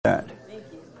that.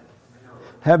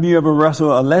 Have you ever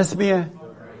wrestled a lesbian?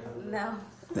 No.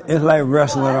 It's like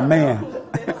wrestling a man.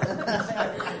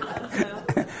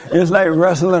 It's like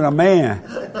wrestling a man.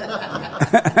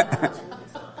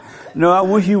 No, I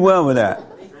wish you well with that.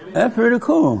 That's pretty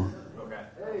cool.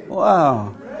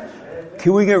 Wow.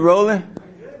 Can we get rolling?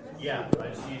 Yeah, I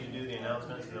just need you to do the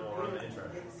announcements and then we'll run the intro.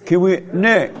 Can we,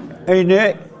 Nick? Hey,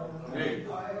 Nick.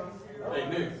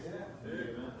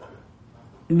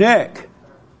 Nick.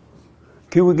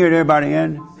 Can we get everybody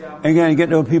in? And can get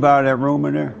those people out of that room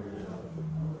in there?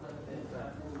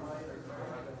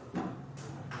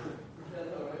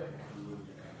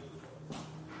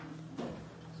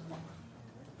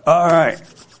 All right.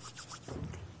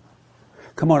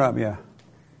 Come on up, yeah.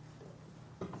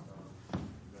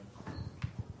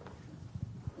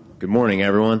 Good morning,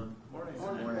 everyone.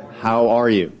 How are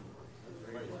you?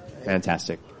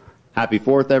 Fantastic. Happy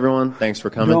 4th, everyone. Thanks for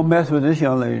coming. Don't mess with this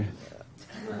young lady.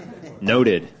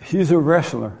 Noted. She's a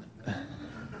wrestler.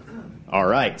 All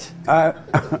right.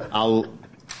 I'll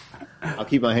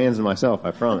keep my hands to myself, I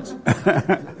promise.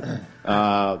 Happy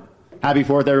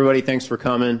 4th, everybody. Thanks for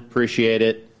coming. Appreciate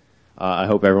it. I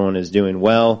hope everyone is doing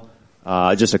well.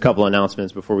 Just a couple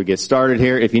announcements before we get started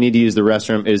here. If you need to use the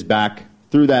restroom, it is back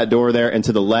through that door there and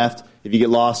to the left. If you get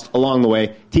lost along the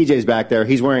way, TJ's back there.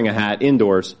 He's wearing a hat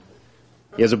indoors.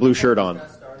 He has a blue shirt on.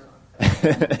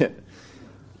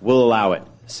 We'll allow it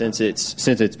since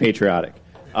it's patriotic.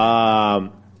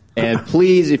 And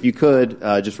please, if you could,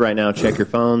 just right now, check your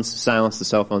phones, silence the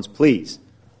cell phones. Please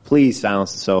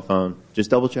silence the cell phone.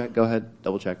 Just double check. Go ahead,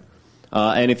 double check.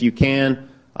 And if you can,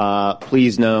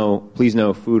 please no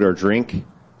food or drink.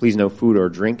 Please no food or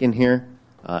drink in here,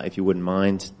 if you wouldn't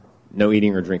mind. No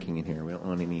eating or drinking in here. We don't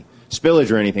want any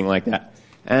spillage or anything like that.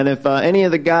 And if any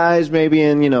of the guys, maybe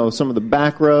in some of the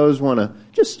back rows, want to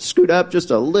just scoot up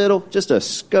just a little, just a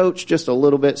scotch, just a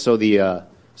little bit, so the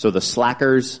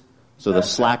slackers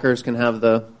can have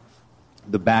the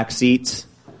back seats.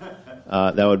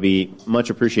 That would be much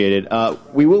appreciated.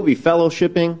 We will be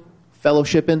fellowshipping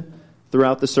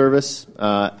throughout the service.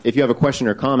 If you have a question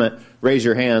or comment, raise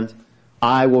your hand.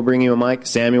 I will bring you a mic.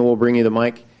 Samuel will bring you the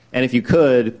mic. And if you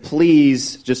could,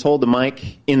 please just hold the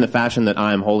mic in the fashion that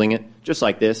I am holding it, just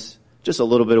like this, just a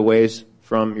little bit of ways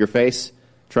from your face.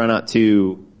 Try not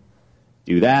to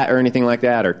do that or anything like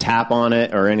that, or tap on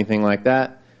it or anything like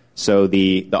that, so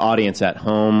the audience at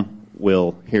home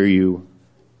will hear you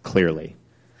clearly.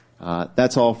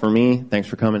 That's all for me. Thanks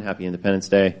for coming. Happy Independence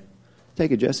Day.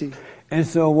 Take it, Jesse. And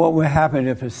so what will happen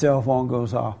if his cell phone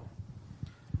goes off?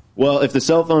 Well, if the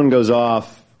cell phone goes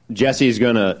off, Jesse's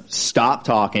going to stop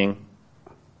talking.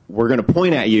 We're going to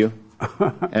point at you,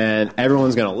 and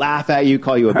everyone's going to laugh at you,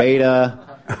 call you a beta.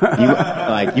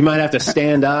 You might have to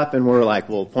stand up, and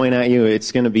we'll point at you.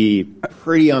 It's going to be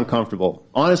pretty uncomfortable.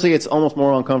 Honestly, it's almost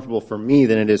more uncomfortable for me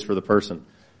than it is for the person.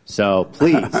 So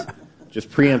please, just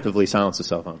preemptively silence the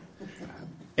cell phone.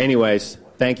 Anyways,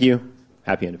 thank you.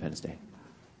 Happy Independence Day.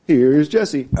 Here's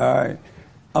Jesse. All right.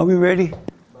 Are we ready?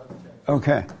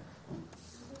 Okay.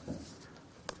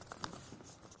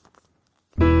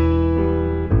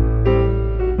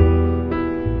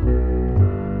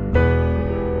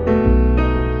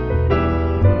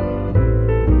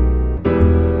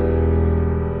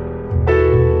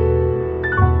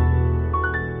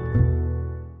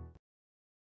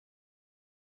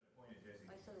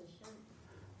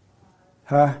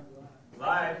 Huh?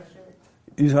 Live.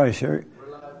 You saw his shirt?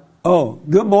 Oh,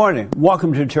 good morning.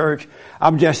 Welcome to church.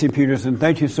 I'm Jesse Peterson.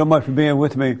 Thank you so much for being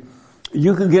with me.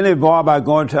 You can get involved by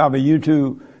going to our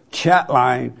YouTube chat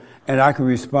line, and I can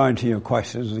respond to your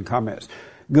questions and comments.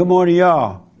 Good morning,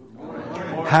 y'all. Good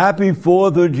morning. Happy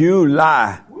 4th of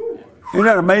July. Isn't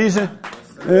that amazing?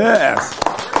 Yes.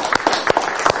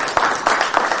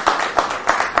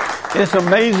 It's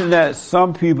amazing that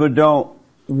some people don't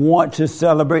want to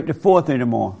celebrate the 4th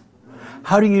anymore.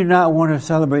 How do you not want to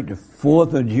celebrate the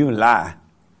 4th of July?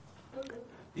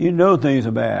 You know things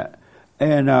are bad.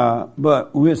 And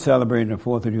but we're celebrating the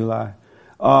 4th of July.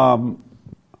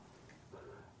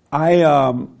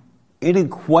 Any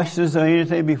questions or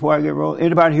anything before I get rolling?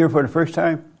 Anybody here for the first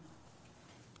time?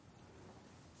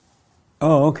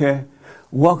 Oh, okay.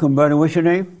 Welcome, buddy. What's your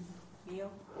name?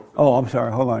 Neil. Oh, I'm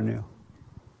sorry. Hold on, Neil.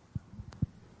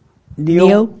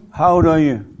 Neil. How old are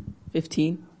you?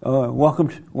 15.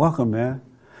 Welcome, man.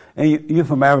 And you're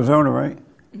from Arizona, right?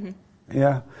 Mm-hmm.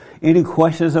 Yeah. Any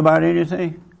questions about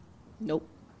anything? Nope.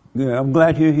 Good. I'm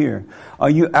glad you're here. Are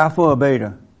you alpha or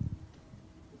beta?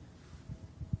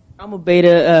 I'm a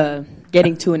beta,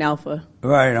 getting to an alpha.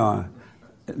 Right on.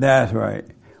 That's right.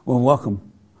 Well,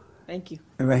 welcome. Thank you.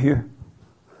 Right here.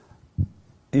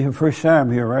 It's your first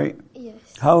time here, right? Yes.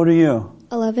 How old are you?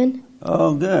 11.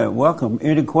 Oh, good. Welcome.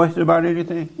 Any questions about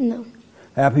anything? No.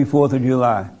 Happy 4th of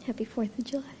July. Happy 4th of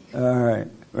July. All right.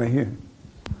 Right here.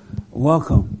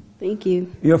 Welcome. Thank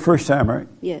you. Your first time, right?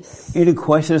 Yes. Any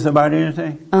questions about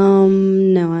anything?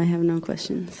 No, I have no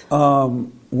questions.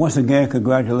 Once again,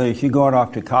 congratulations. You're going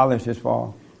off to college this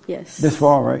fall. Yes. This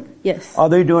fall, right? Yes. Are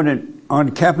they doing it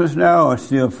on campus now or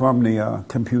still from the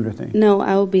computer thing? No,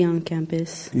 I will be on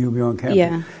campus. You'll be on campus?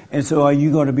 Yeah. And so are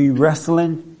you going to be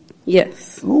wrestling?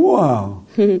 Yes. Wow.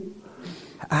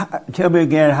 Tell me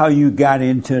again how you got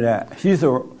into that. She's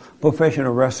a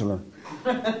professional wrestler.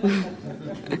 She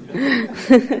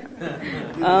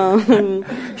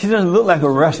doesn't look like a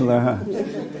wrestler, huh?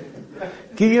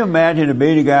 Can you imagine a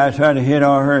baby guy trying to hit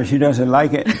on her and she doesn't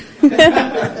like it?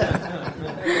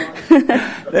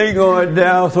 They going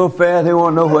down so fast they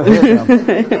won't know what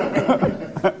hit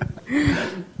them.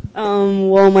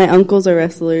 Well, my uncles are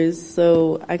wrestlers,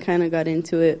 so I kind of got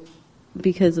into it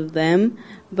because of them.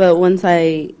 But once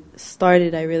I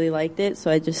started, I really liked it, so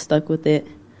I just stuck with it.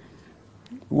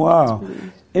 Wow.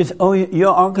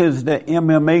 Your uncle is the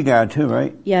MMA guy too,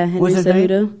 right? Yeah, Henry What's his name?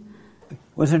 Cejudo.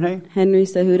 What's his name? Henry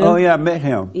Cejudo. Oh yeah, I met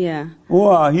him. Yeah.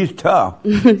 Wow, he's tough.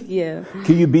 Yeah.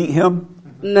 Can you beat him?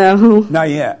 No. Not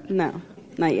yet. No,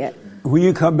 not yet. When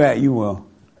you come back, you will.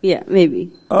 Yeah,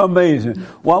 maybe. Amazing.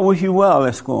 Well, I wish you well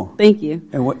at school. Thank you.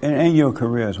 And your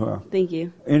career as well. Thank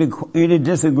you. Any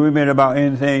disagreement about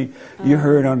anything you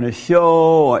heard on the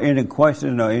show or any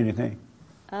questions or anything?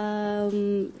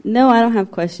 No, I don't have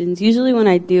questions. Usually when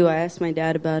I do, I ask my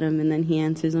dad about them and then he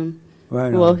answers them.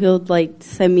 Right. Well, he'll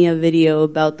send me a video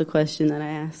about the question that I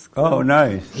ask. So. Oh,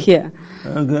 nice. Yeah.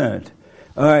 Oh, good.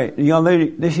 All right, young lady,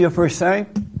 this is your first time?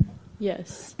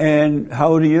 Yes. And how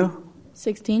old are you?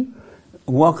 16.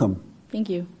 Welcome. Thank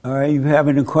you. All right, if you have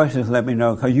any questions, let me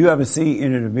know, because you haven't seen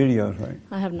any of the videos, right?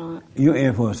 I have not. You're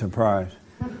in for a surprise.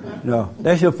 No.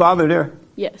 That's your father there?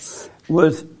 Yes.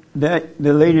 Was that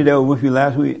the lady that was with you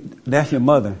last week? That's your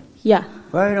mother? Yeah.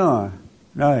 Right on.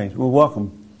 Nice. Well,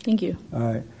 welcome. Thank you. All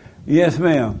right. Yes,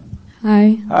 ma'am.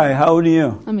 Hi, Hi, how old are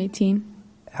you? I'm 18.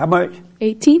 How much?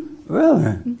 18?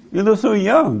 Really? You look so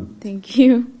young. Thank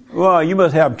you. Well, you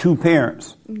must have two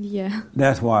parents. Yeah.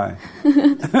 That's why.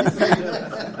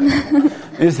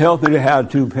 It's healthy to have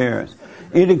two parents.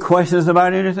 Any questions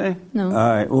about anything? No. All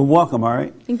right. Well, welcome, all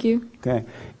right? Thank you. Okay.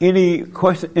 Any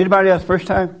question? Anybody else first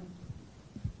time?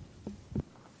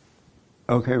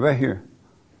 Okay, right here.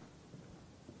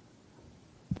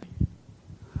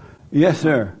 Yes,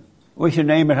 sir. What's your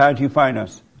name and how did you find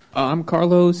us? I'm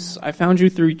Carlos. I found you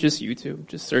through just YouTube,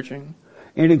 just searching.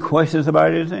 Any questions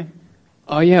about anything?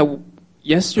 Yeah.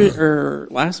 Yesterday or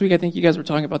last week, I think you guys were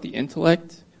talking about the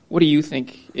intellect. What do you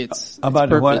think its About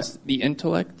the purpose? what? The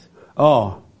intellect.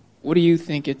 Oh, What do you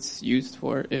think it's used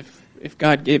for? If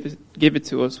God gave it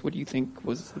to us, what do you think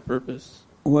was the purpose?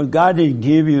 well, God didn't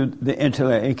give you the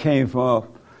intellect. It came from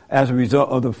as a result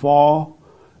of the fall,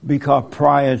 because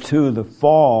prior to the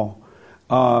fall,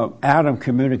 Adam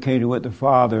communicated with the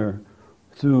Father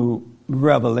through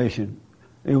revelation.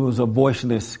 It was a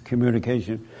voiceless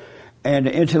communication. And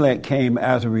the intellect came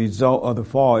as a result of the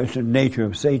fall. It's the nature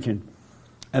of Satan.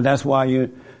 And that's why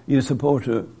you're supposed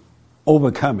to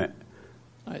overcome it.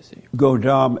 I see. Go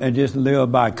dumb and just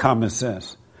live by common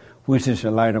sense, which is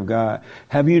the light of God.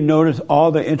 Have you noticed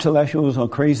all the intellectuals are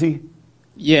crazy?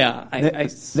 Yeah, They I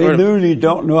sort of, literally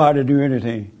don't know how to do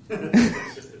anything.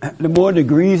 The more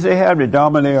degrees they have, the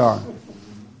dumber they are.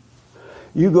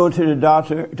 You go to the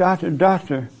doctor,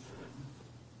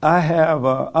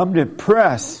 I'm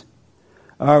depressed.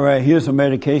 All right, here's some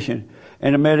medication.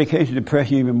 And the medication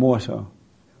depresses you even more so.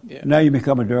 yeah. Now you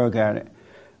become a drug addict.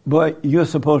 But you're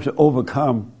supposed to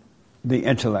overcome the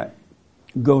intellect.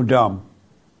 Go dumb.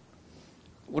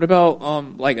 What about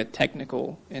like a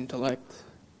technical intellect?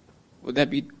 Would that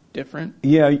be different?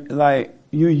 Yeah, like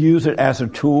you use it as a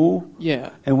tool, Yeah,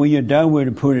 and when you're done with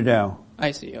it, put it down.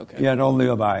 I see. Okay. Yeah, don't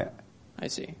live by it. I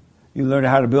see. You learn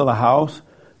how to build a house,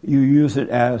 you use it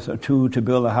as a tool to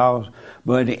build a house,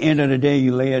 but at the end of the day,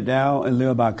 you lay it down and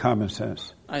live by common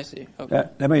sense. I see. Okay.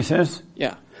 That makes sense?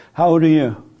 Yeah. How old are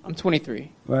you? I'm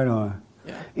 23. Right on.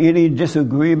 Yeah. Any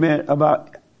disagreement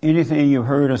about anything you've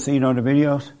heard or seen on the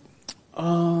videos?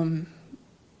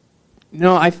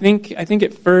 No, I think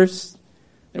at first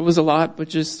there was a lot, but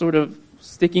just sort of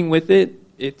sticking with it,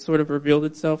 it sort of revealed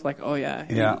itself. Like, oh yeah,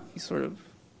 he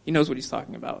knows what he's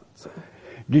talking about. So.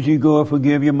 Did you go and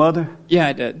forgive your mother? Yeah,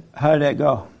 I did. How did that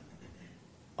go?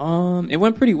 It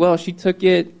went pretty well. She took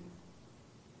it,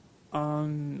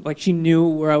 like she knew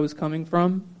where I was coming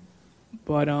from,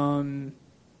 but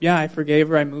yeah, I forgave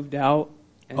her. I moved out.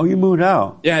 Oh, you moved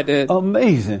out? Yeah, I did.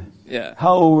 Amazing. Yeah.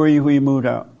 How old were you when you moved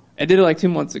out? I did it like 2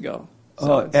 months ago.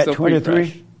 So it's at still pretty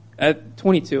 23? fresh. At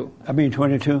 22. I mean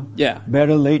 22? Yeah.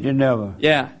 Better late than never.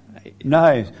 Yeah.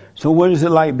 Nice. So what is it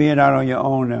like being out on your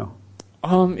own now?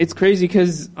 It's crazy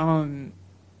because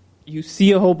you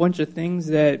see a whole bunch of things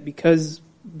that because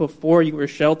before you were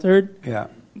sheltered, Yeah.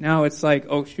 now it's like,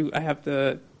 oh shoot, I have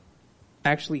to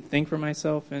actually think for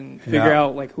myself and figure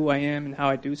out like who I am and how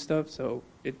I do stuff. So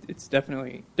it's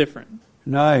definitely different.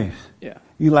 Nice. Yeah.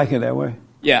 You like it that way?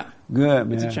 Yeah. Good,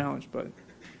 man. It's a challenge, but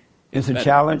It's a better.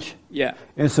 challenge? Yeah.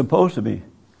 It's supposed to be.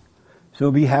 So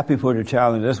be happy for the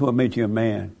challenge. That's what makes you a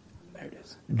man. There it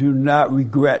is. Do not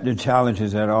regret the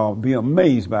challenges at all. Be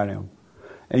amazed by them.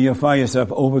 And you'll find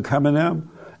yourself overcoming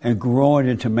them and growing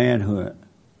into manhood.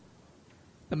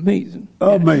 Amazing.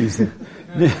 Amazing.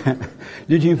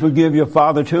 Did you forgive your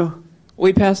father too? Well,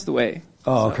 he passed away.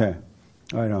 Oh, so okay.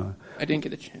 Right on. I didn't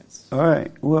get a chance. All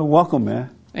right. Well, welcome,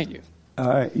 man. Thank you. All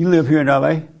right. You live here in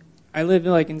L.A.? I live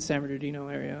in San Bernardino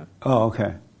area. Oh,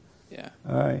 okay. Yeah.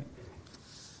 All right.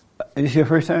 Is this your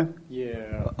first time?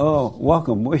 Yeah. Oh,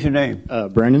 welcome. What's your name?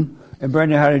 Brandon. And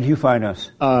Brandon, how did you find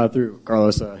us? Through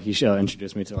Carlos. He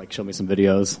introduced me to show me some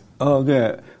videos. Oh,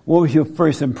 good. What was your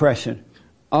first impression?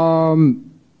 It was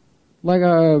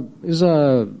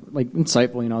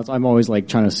insightful. I'm always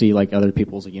trying to see other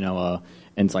people's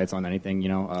insights on anything.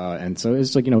 And so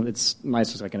it's it's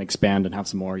nice to I can expand and have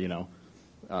some more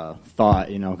thought.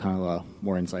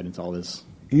 More insight into all this.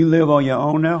 You live on your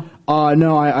own now?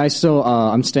 No, I still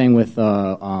I'm staying with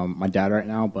my dad right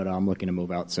now, but I'm looking to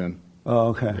move out soon. Oh,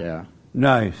 okay. Yeah.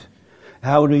 Nice.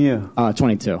 How old are you?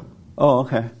 22. Oh,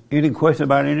 okay. Any questions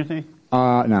about anything?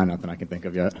 No, nothing I can think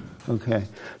of yet. Okay.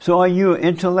 So are you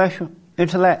intellectual? I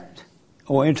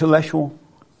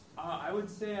would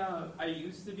say I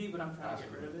used to be, but I'm trying to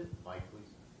get rid of it.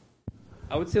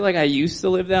 I would say I used to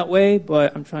live that way,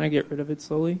 but I'm trying to get rid of it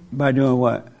slowly. By doing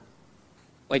what?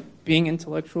 Like being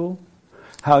intellectual.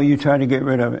 How are you trying to get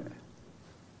rid of it?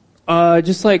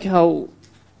 Just like how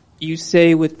you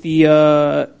say with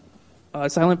the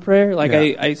silent prayer.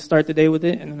 I start the day with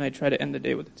it, and then I try to end the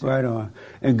day with it too. Right on.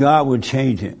 And God would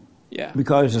change it. Yeah.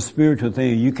 Because it's a spiritual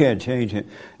thing. You can't change it.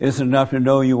 It's enough to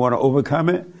know you want to overcome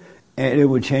it, and it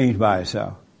will change by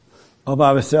itself. All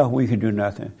by itself, we can do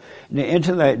nothing. And the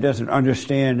intellect doesn't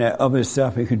understand that of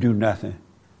itself it can do nothing.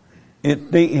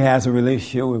 It thinks it has a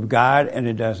relationship with God, and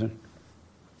it doesn't.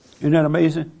 Isn't that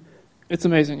amazing? It's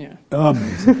amazing, yeah.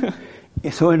 Amazing.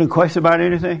 So any question about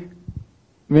anything?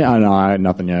 Yeah, no, I had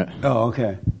nothing yet. Oh,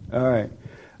 okay. All right.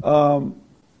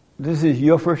 This is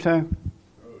your first time?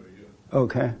 Oh, yeah.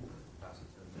 Okay.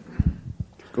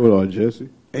 What's going on, Jesse?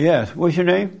 Yes. What's your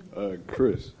name?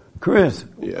 Chris. Chris.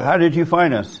 Yeah. How did you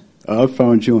find us? I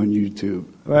found you on YouTube.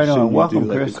 Right I've seen on. you Welcome,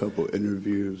 do, Chris. A couple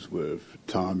interviews with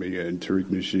Tommy and Tariq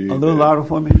Nasheed. A little louder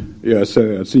for me? Yeah, I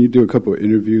seen you do a couple of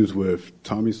interviews with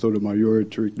Tommy Sotomayor,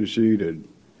 Tariq Nasheed, and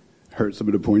heard some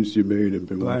of the points you made and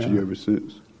been watching you ever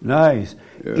since. Nice.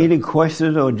 Yeah. Any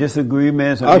questions or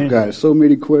disagreements? Or I've anything? got so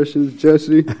many questions,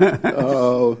 Jesse.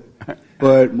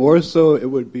 But more so, it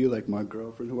would be my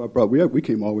girlfriend who I brought. We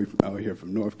came all the way out here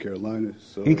from North Carolina.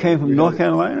 So He came from North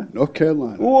Carolina? North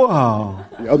Carolina. Wow.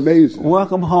 Yeah, amazing.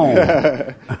 Welcome home.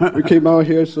 We came out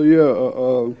here, so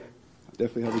yeah,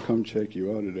 definitely have to come check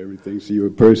you out and everything, see you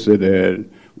in person,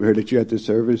 and we heard that you had this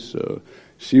service, so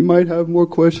she might have more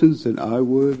questions than I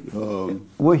would. And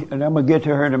I'm going to get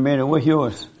to her in a minute. What's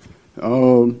yours?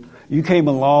 You came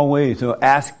a long way, so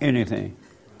ask anything.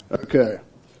 Okay.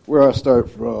 Where I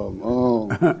start from?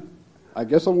 I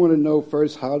guess I want to know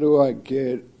first, how do I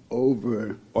get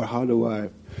over, or how do I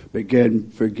begin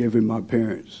forgiving my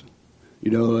parents?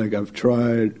 I've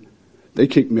tried. They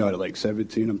kicked me out at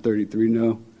 17. I'm 33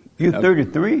 now. You're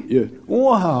 33? Yeah.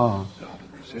 Wow.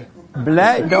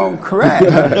 Black don't crack.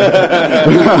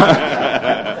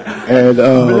 And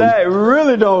Black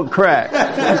really don't crack.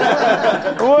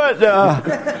 What the?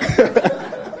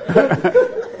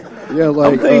 Yeah,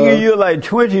 I'm thinking you're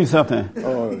 20-something.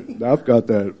 Oh, I've got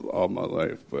that all my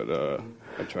life, but I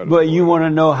try to. But you want to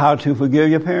know how to forgive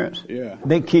your parents? Yeah.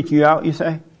 They kick you out, you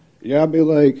say? Yeah,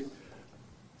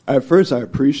 at first I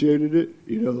appreciated it.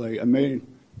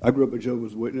 I grew up a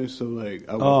Jehovah's Witness, so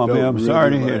Oh man, I'm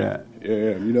sorry to hear that.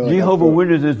 Yeah, Jehovah's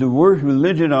Witness is the worst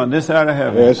religion on this side of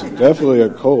heaven. Yeah, it's definitely a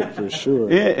cult for sure.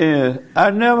 It is.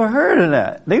 I've never heard of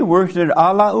that. They worse than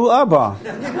Allahu Akbar.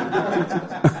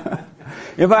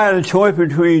 If I had a choice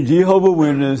between Jehovah's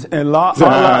Witness and Allahu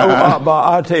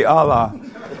Akbar, I'd take Allah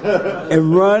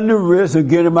and run the risk of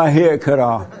getting my head cut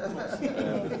off.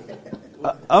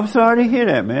 I'm sorry to hear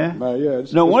that, man. Yeah,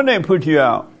 No wonder they put you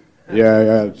out.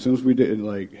 Yeah. Since we didn't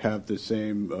like have the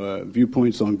same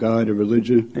viewpoints on God and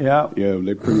religion, Yeah.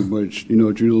 They pretty much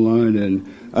drew the line. And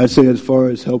I'd say as far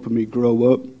as helping me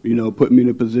grow up, putting me in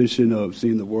a position of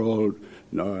seeing the world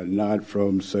not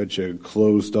from such a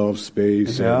closed off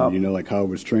space, Yeah. and like how I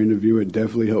was trained to view it,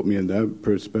 definitely helped me in that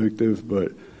perspective.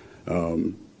 But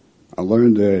I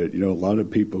learned that a lot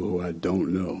of people who I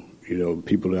don't know,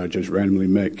 people that I just randomly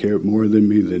met, care more than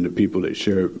me than the people that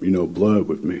share blood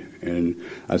with me. And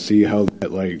I see how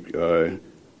that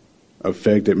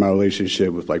affected my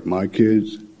relationship with like my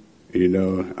kids.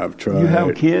 I've tried. You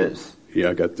have kids?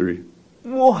 Yeah, I got 3.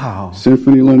 Wow.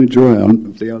 Symphony, London, Joy.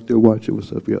 If they out there watching,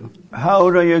 what's up, y'all? How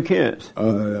old are your kids?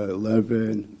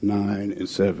 11, 9, and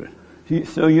 7.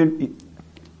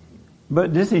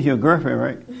 But this is your girlfriend,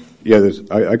 right? Yeah,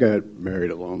 I got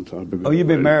married a long time ago. Oh, you've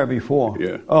been married before?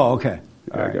 Yeah. Oh, okay.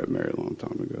 Yeah, I got married a long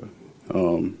time ago.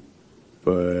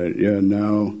 But yeah,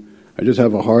 now I just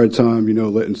have a hard time,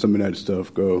 letting some of that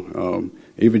stuff go.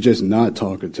 Even just not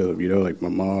talking to them, like my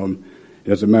mom. It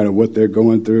doesn't matter what they're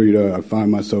going through, I find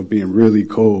myself being really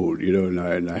cold, and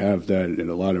I have that in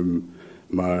a lot of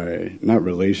my, not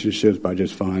relationships, but I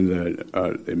just find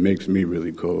that it makes me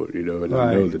really cold, and Right.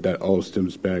 I know that all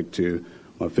stems back to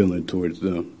my feeling towards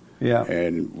them. Yeah.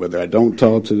 And whether I don't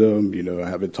talk to them, I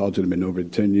haven't talked to them in over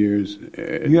 10 years.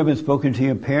 You haven't spoken to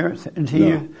your parents until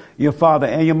No. your father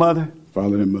and your mother?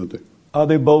 Father and mother. Are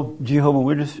they both Jehovah's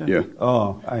Witnesses? Yeah.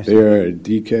 Oh, I see. They are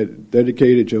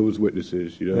dedicated Jehovah's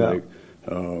Witnesses, Yeah.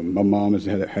 My mom has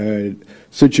had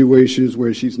situations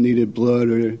where she's needed blood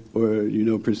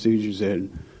or procedures, and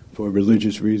for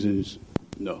religious reasons,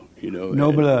 no,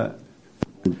 No blood.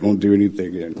 won't do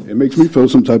anything. And it makes me feel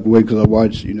some type of way because I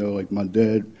watch, like my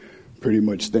dad pretty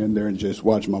much stand there and just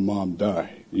watch my mom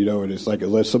die, and it's like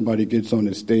unless somebody gets on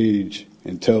the stage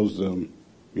and tells them,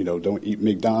 don't eat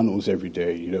McDonald's every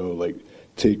day,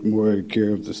 take more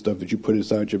care of the stuff that you put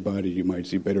inside your body, you might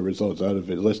see better results out of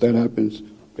it. Unless that happens,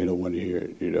 they don't want to hear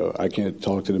it. I can't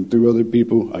talk to them through other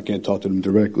people. I can't talk to them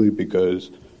directly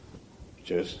because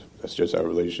that's just our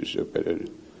relationship.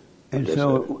 And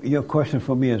so your question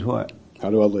for me is what? How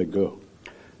do I let go?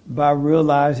 By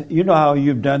realizing, how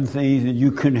you've done things and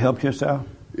you couldn't help yourself?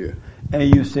 Yeah.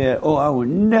 And you said, oh, I would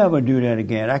never do that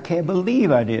again. I can't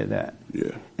believe I did that.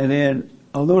 Yeah. And then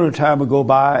a little time will go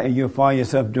by and you'll find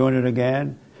yourself doing it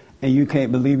again and you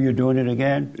can't believe you're doing it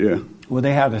again. Yeah. Well,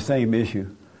 they have the same issue.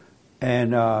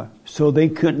 And so they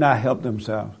could not help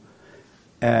themselves.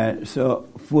 And so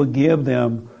forgive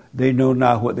them. They know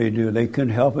not what they do. They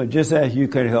couldn't help it, just as you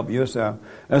couldn't help yourself.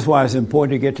 That's why it's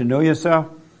important to get to know yourself.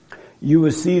 You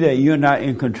will see that you're not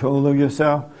in control of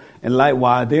yourself. And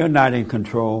likewise, they're not in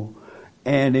control.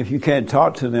 And if you can't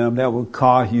talk to them, that will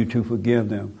cause you to forgive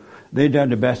them. They done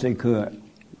the best they could.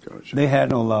 Gotcha. They had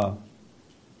no love.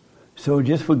 So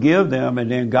just forgive them,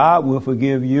 and then God will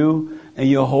forgive you, and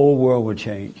your whole world will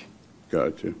change.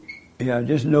 Gotcha. Yeah,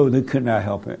 just know they could not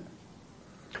help it.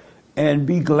 And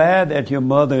be glad that your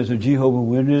mother is a Jehovah's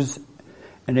Witness,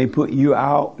 and they put you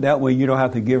out. That way you don't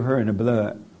have to give her any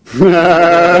blood. Because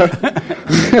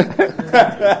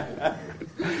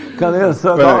they'll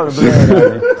suck all the blood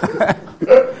out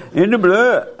of you. In the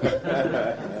blood.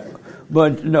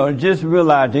 But no, just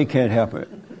realize they can't help it.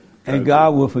 And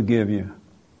God will forgive you.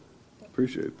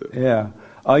 Appreciate that. Yeah.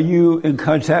 Are you in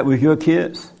contact with your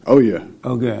kids? Oh, yeah.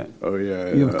 Oh, good. Oh,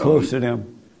 yeah. You're close to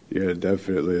them. Yeah,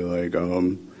 definitely. Like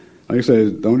I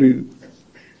said, the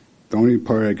only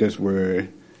part, I guess, where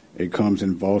it comes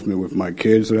involvement with my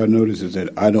kids that I notice is that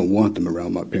I don't want them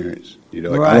around my parents. I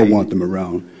don't want them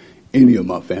around any of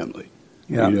my family.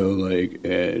 Yeah.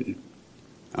 And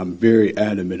I'm very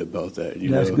adamant about that.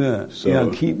 That's good.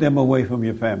 So, keep them away from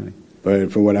your family.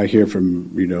 But from what I hear from,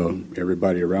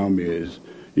 everybody around me is,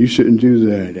 you shouldn't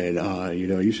do that, and,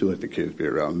 you should let the kids be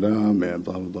around them, and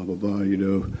blah, blah, blah, blah, blah,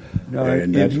 No,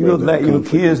 and if you let your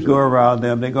kids go around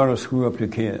them, they're going to screw up the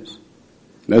kids.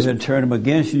 They'll turn them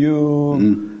against you.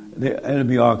 Mm-hmm. It'll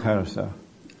be all kind of stuff.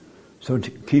 So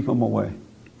keep them away.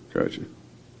 Gotcha.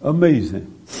 Amazing.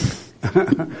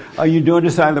 Are you doing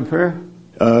the silent prayer?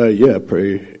 Yeah,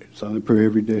 pray. Silent prayer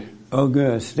every day. Oh,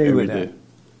 good. Stay every with that. Day.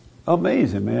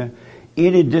 Amazing, man.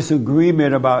 Any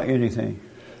disagreement about anything?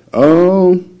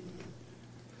 I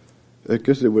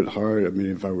guess it would hard. I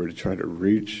mean, if I were to try to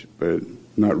reach, but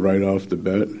not right off the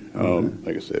bat.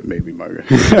 Like I said, maybe my.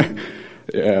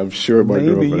 Yeah, I'm sure my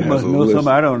girlfriend maybe you has must a know list.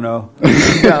 something I don't know.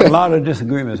 You got a lot of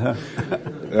disagreements, huh?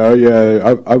 Oh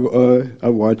yeah, I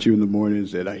watch you in the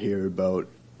mornings, and I hear about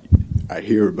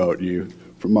you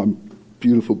from my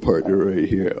beautiful partner right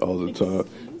here all the time.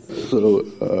 So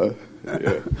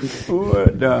yeah.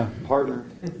 What? Partner.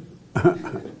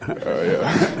 Yeah.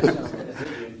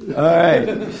 All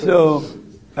right. So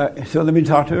let me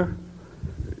talk to her.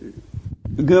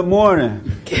 Good morning.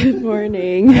 Good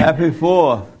morning. Happy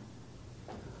 4th.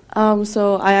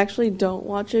 So I actually don't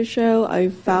watch his show. I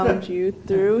found you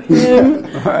through him.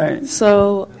 All right.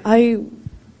 So I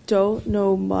don't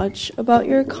know much about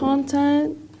your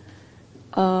content.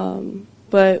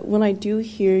 But when I do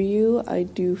hear you, I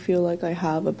do feel like I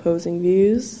have opposing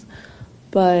views.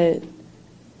 But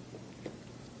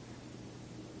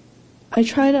I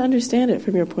try to understand it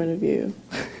from your point of view.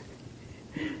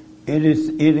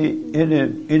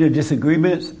 Any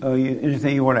disagreements or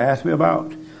anything you want to ask me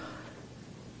about?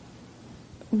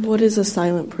 What is a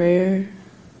silent prayer?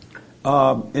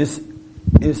 It's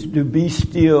to be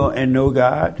still and know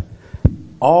God.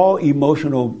 All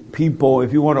emotional people,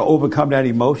 if you want to overcome that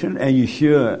emotion, and you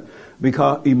should,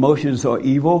 because emotions are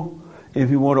evil, if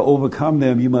you want to overcome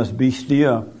them, you must be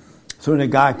still so that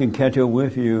God can catch up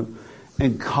with you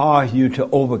and cause you to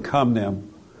overcome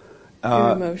them.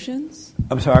 Your emotions?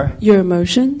 I'm sorry? Your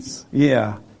emotions?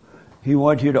 Yeah. He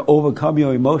wants you to overcome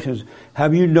your emotions.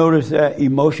 Have you noticed that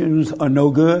emotions are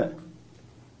no good?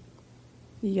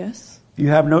 Yes. You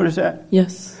have noticed that?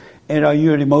 Yes. And are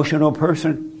you an emotional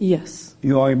person? Yes.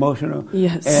 You are emotional?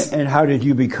 Yes. And how did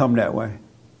you become that way?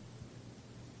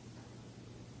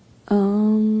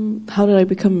 How did I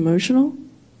become emotional?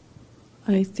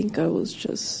 I think I was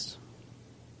just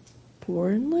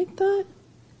born like that.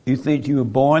 You think you were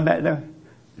born that way?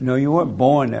 No, you weren't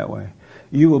born that way.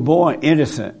 You were born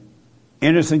innocent.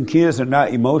 Innocent kids are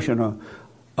not emotional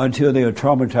until they are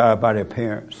traumatized by their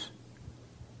parents.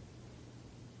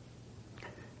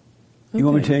 You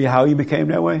want me to tell you how you became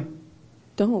that way?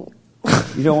 Don't.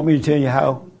 You don't want me to tell you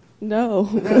how? No.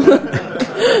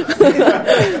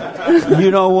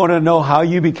 You don't want to know how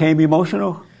you became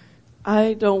emotional?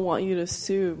 I don't want you to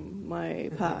assume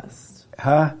my past.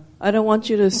 Huh? I don't want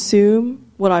you to assume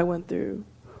what I went through.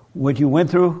 What you went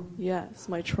through? Yes,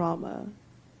 my trauma.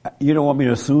 You don't want me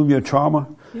to assume your trauma?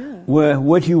 Yeah. Well,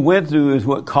 what you went through is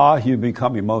what caused you to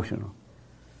become emotional.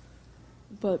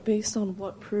 But based on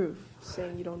what proof?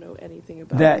 Saying you don't know anything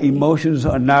about that me. Emotions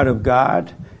are not of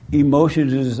God.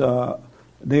 Emotions is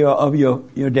they are of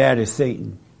your dad is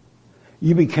Satan.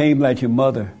 You became like your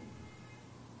mother.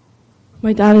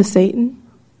 My dad is Satan?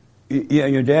 Yeah,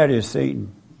 your dad is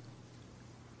Satan.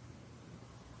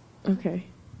 Okay.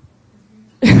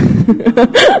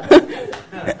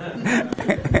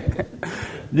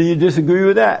 Do you disagree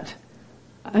with that?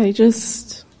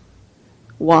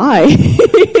 Why?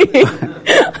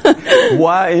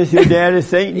 Why is your dad a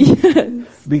Satan?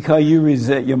 Yes. Because you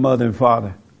resent your mother and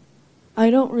father.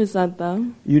 I don't resent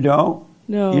them. You don't?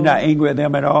 No. You're not angry at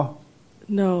them at all?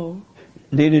 No.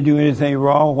 They didn't do anything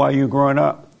wrong while you were growing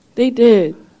up? They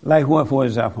did. Like what, for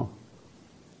example?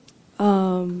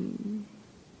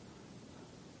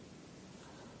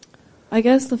 I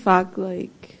guess the fact,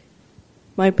 like,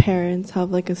 my parents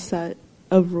have, like, a set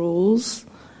of rules,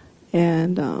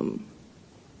 and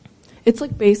it's,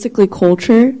 like, basically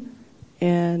culture,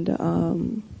 and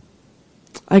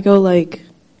I go, like,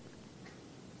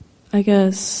 I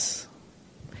guess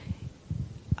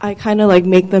I kind of, like,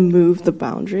 make them move the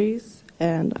boundaries,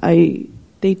 and they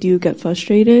do get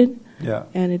frustrated, Yeah.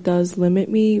 and it does limit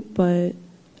me, but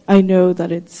I know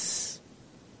that it's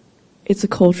a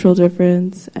cultural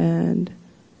difference and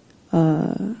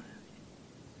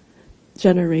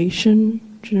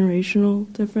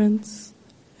generational difference,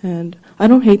 and I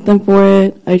don't hate them for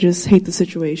it. I just hate the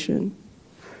situation.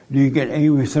 Do you get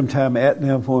angry sometime at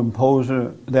them for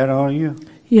imposing that on you?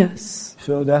 Yes.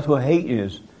 So that's what hate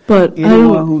is. But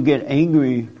anyone who get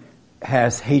angry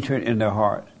has hatred in their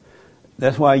heart.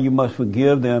 That's why you must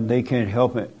forgive them. They can't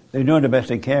help it. They're doing the best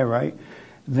they can, right?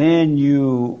 Then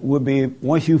you will be,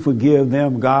 once you forgive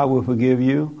them, God will forgive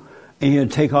you, and He'll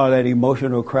take all that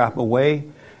emotional crap away,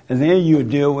 and then you'll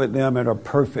deal with them in a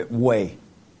perfect way.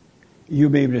 You'll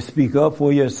be able to speak up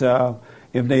for yourself.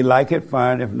 If they like it,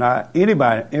 fine. If not,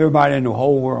 everybody in the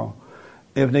whole world.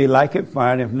 If they like it,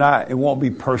 fine. If not, it won't be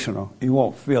personal. You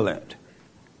won't feel it.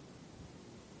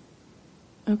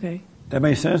 Okay. That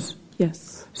makes sense?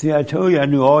 Yes. See, I told you I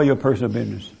knew all your personal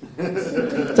business.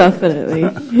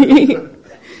 Definitely.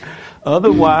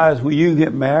 Otherwise, when you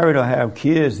get married or have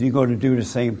kids, you're going to do the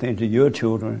same thing to your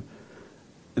children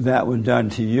that was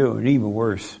done to you, and even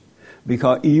worse.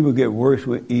 Because evil get worse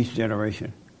with each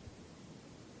generation.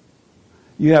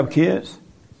 You have kids?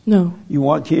 No. You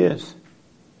want kids?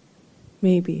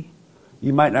 Maybe.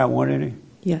 You might not want any.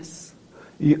 Yes.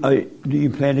 Do you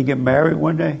plan to get married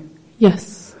one day?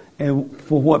 Yes. And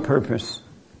for what purpose?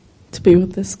 To be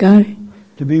with this guy.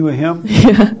 To be with him?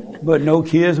 Yeah. But no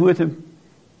kids with him?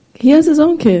 He has his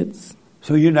own kids.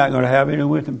 So you're not going to have any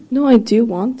with him? No, I do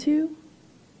want to.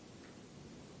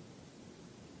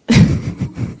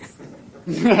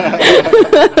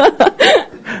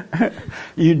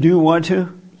 You do want to?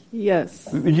 Yes.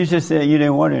 But you just said you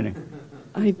didn't want any.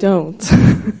 I don't.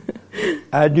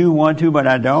 I do want to, but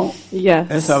I don't? Yes.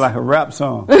 That sounds like a rap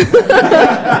song.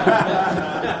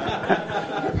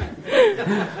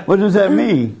 What does that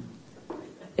mean?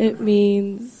 It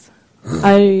means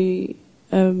I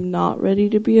am not ready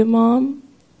to be a mom.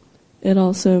 It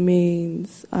also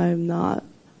means I'm not,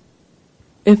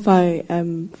 if I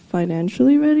am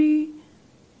financially ready,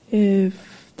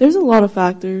 if there's a lot of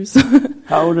factors.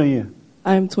 How old are you?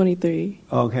 I'm 23.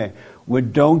 Okay. Well,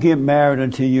 don't get married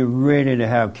until you're ready to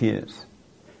have kids.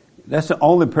 That's the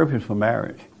only purpose for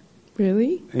marriage.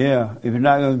 Really? Yeah. If you're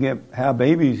not going to have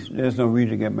babies, there's no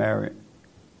reason to get married.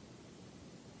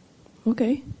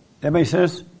 Okay. That makes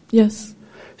sense? Yes.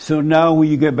 So now when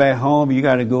you get back home, you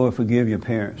got to go and forgive your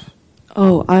parents.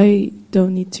 Oh, I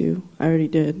don't need to. I already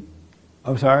did.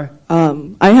 I'm sorry?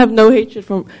 I have no hatred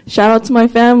from, shout out to my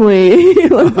family.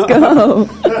 Let's go.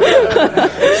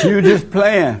 So you're just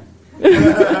playing.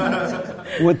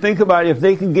 Well, think about it. If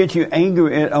they can get you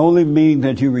angry, it only means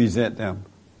that you resent them.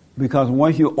 Because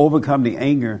once you overcome the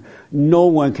anger, no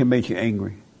one can make you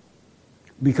angry.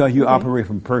 Because you operate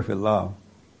from perfect love.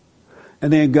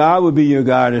 And then God will be your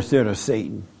God instead of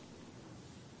Satan.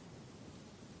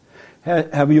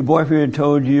 Have your boyfriend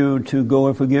told you to go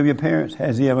and forgive your parents?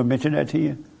 Has he ever mentioned that to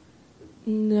you?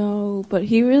 No, but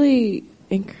he really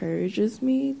encourages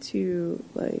me to,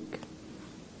 like,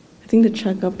 I think to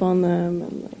check up on them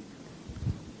and, like,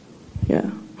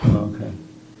 yeah. Okay.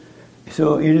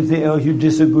 So anything else you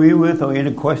disagree with or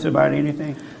any question about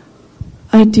anything?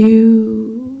 I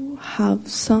do have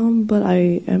some, but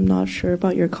I am not sure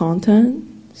about your content,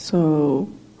 so...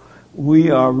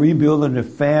 We are rebuilding the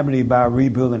family by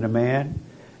rebuilding the man.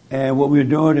 And what we're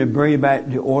doing is bringing back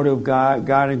the order of God,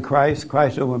 God in Christ,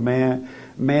 Christ over man,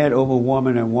 man over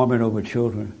woman, and woman over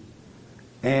children.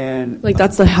 And like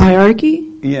that's the hierarchy?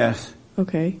 Yes.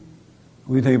 Okay.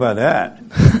 What do you think about that?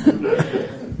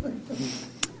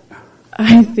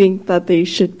 I think that they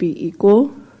should be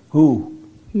equal. Who?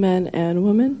 Men and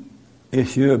women. It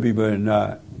should be, but it's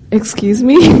not. Excuse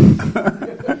me?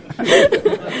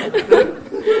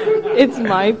 It's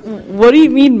my... What do you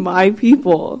mean, my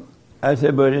people? I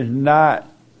said, but it's not...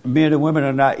 Men and women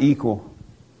are not equal.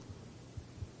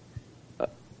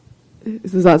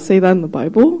 Does that say that in the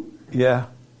Bible? Yeah.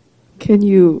 Can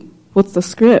you... What's the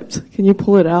script? Can you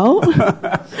pull it out?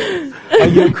 Are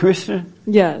you a Christian?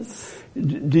 Yes.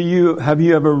 Have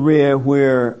you ever read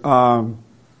where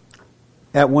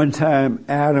at one time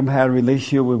Adam had a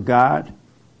relationship with God?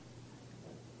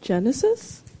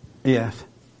 Genesis? Yes.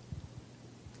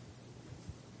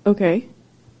 Okay.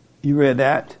 You read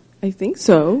that? I think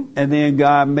so. And then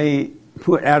God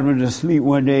put Adam to sleep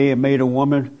one day and made a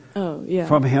woman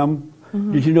from him.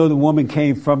 Uh-huh. Did you know the woman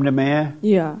came from the man?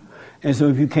 Yeah. And so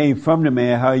if you came from the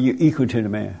man, how are you equal to the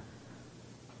man?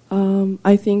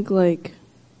 I think like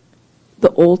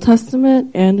the Old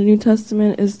Testament and the New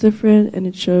Testament is different, and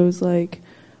it shows like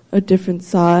a different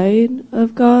side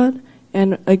of God.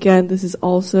 And again, this is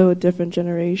also a different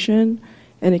generation,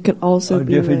 and it could also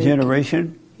be a different like,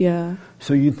 generation? Yeah.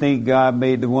 So you think God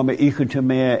made the woman equal to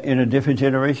man in a different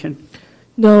generation?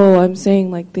 No, I'm saying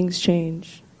like things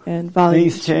change and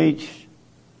values. Things change.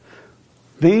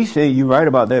 Things change. You're right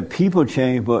about that. People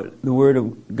change, but the word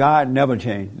of God never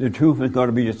changed. The truth is going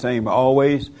to be the same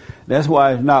always. That's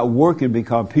why it's not working,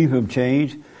 because people have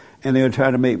changed, and they're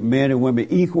trying to make men and women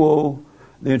equal.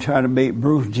 They're trying to make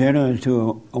Bruce Jenner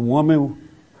into a woman.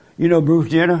 You know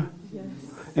Bruce Jenner? Yes.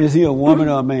 Is he a woman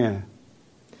or a man?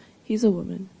 He's a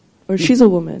woman. Or she's a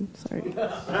woman, sorry.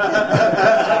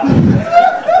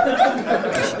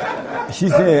 She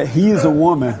said, he is a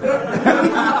woman.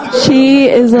 She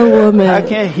is a woman. How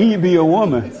can he be a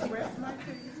woman?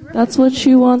 That's what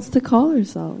she wants to call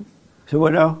herself. So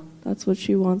what now? That's what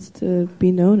she wants to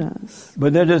be known as.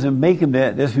 But that doesn't make him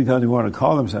that. That's because they want to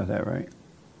call themselves that, right?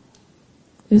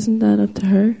 Isn't that up to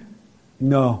her?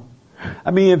 No.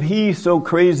 I mean, if he's so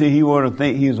crazy he want to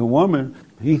think he's a woman,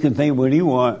 he can think what he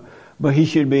want, but he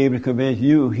should be able to convince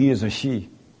you he is a she.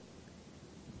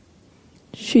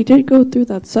 She did go through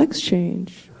that sex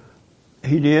change.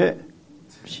 He did?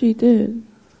 She did.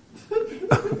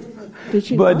 Did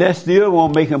she But not? that still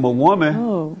won't make him a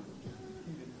woman.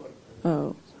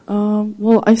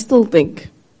 Well, I still think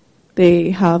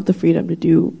they have the freedom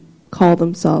to call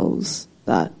themselves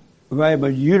that. Right,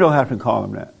 but you don't have to call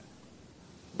him that.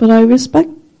 But I respect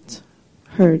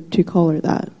her to call her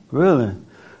that. Really?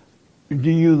 Do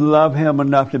you love him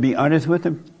enough to be honest with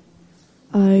him?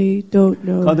 I don't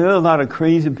know. Because there are a lot of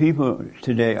crazy people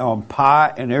today on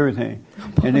pot and everything.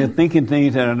 And they're thinking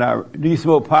things that are not. Do you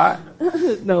smoke pot?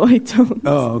 No, I don't.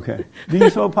 Oh, okay. Do you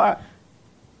smoke pot?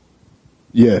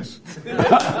 Yes.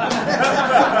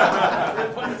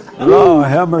 Lord,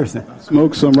 have mercy.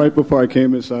 Smoked some right before I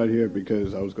came inside here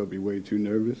because I was going to be way too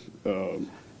nervous.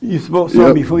 You smoked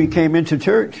some before you came into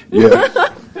church? Yes. I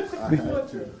had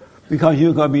to. Because you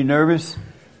were going to be nervous?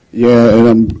 Yeah,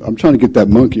 and I'm trying to get that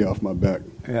monkey off my back.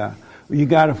 Yeah. Well, you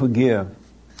got to forgive.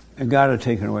 And God will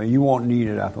take it away. You won't need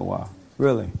it after a while.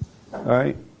 Really. All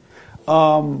right?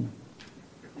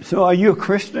 So are you a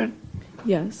Christian?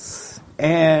 Yes.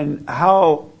 And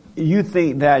how you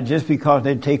think that just because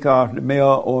they take off the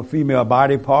male or female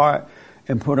body part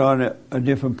and put on a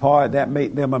different part, that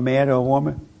make them a man or a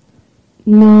woman?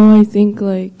 No, I think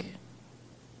like,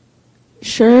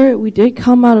 sure, we did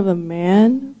come out of a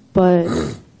man, but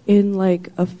in like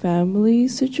a family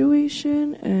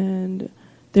situation and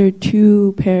there are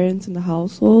two parents in the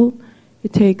household,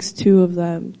 it takes two of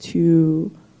them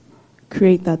to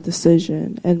create that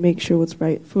decision and make sure what's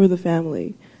right for the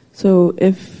family. So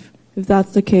if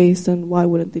that's the case, then why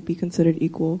wouldn't they be considered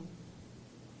equal?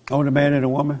 Oh, the man and the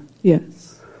woman?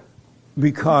 Yes.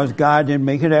 Because God didn't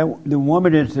make it that. The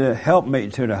woman is the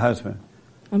helpmate to the husband.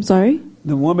 I'm sorry?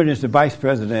 The woman is the vice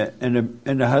president,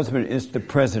 and the husband is the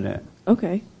president.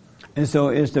 Okay. And so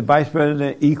is the vice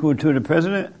president equal to the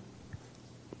president?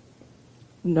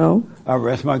 No. I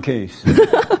rest my case.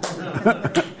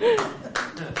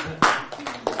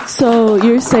 So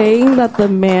you're saying that the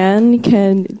man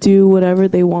can do whatever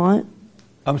they want?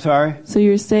 I'm sorry? So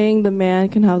you're saying the man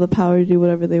can have the power to do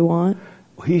whatever they want?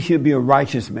 He should be a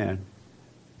righteous man.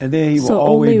 And then he will So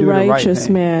always only do the right righteous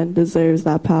thing. man deserves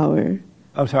that power?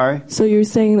 I'm sorry? So you're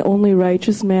saying the only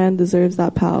righteous man deserves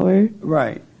that power?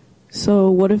 Right.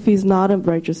 So what if he's not a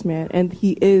righteous man and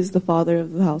he is the father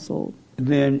of the household?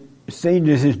 Then Satan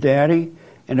is his daddy,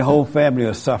 and the whole family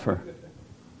will suffer.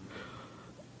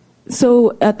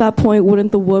 So at that point,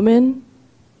 wouldn't the woman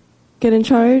get in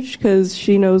charge because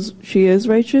she knows she is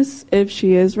righteous, if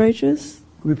she is righteous?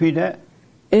 Repeat that?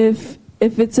 If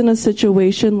it's in a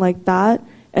situation like that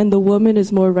and the woman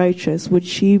is more righteous, would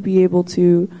she be able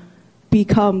to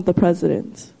become the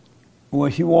president? Well,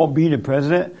 she won't be the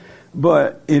president,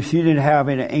 but if she didn't have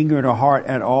any anger in her heart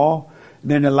at all,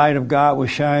 then the light of God will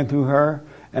shine through her,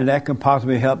 and that can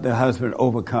possibly help the husband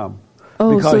overcome.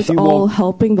 Oh, Because so it's she all won't-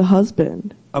 helping the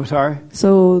husband. I'm sorry?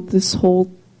 So this whole...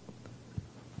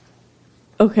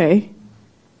 Okay.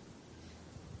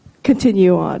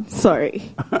 Continue on.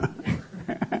 Sorry.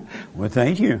 Well,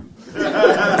 thank you.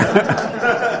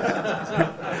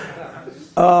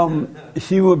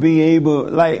 She will be able,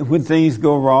 like when things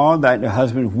go wrong, like the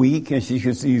husband's weak and she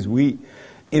can see he's weak,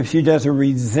 if she doesn't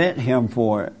resent him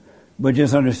for it, but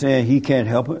just understand he can't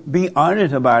help it, be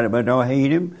honest about it, but don't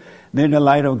hate him, then the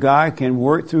light of God can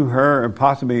work through her and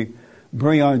possibly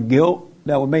bring on guilt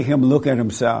that will make him look at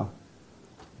himself.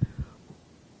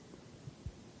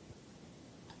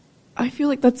 I feel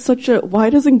like that's such a... Why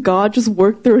doesn't God just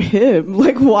work through him?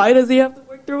 Like, why does he have to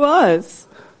work through us?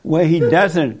 Well, he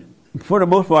doesn't, for the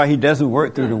most part, he doesn't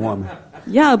work through the woman.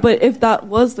 Yeah, but if that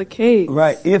was the case...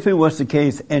 Right. If it was the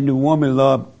case and the woman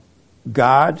loved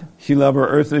God, she loved her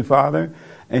earthly father,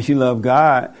 and she loved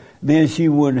God, then she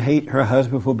wouldn't hate her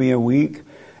husband for being weak,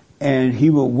 and he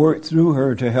would work through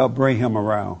her to help bring him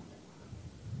around.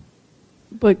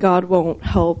 But God won't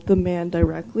help the man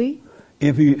directly?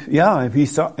 If he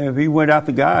went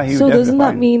after God, he would So definitely doesn't that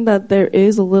find him. mean that there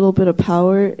is a little bit of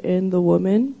power in the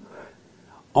woman?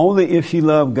 Only if she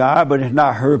loved God, but it's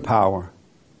not her power.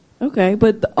 Okay,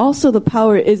 but also the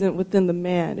power isn't within the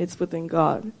man, it's within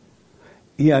God.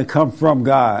 Yeah, it comes from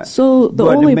God. So the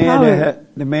but only the man power...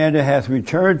 the man that has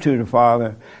returned to the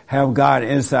Father have God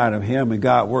inside of him, and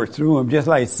God worked through him, just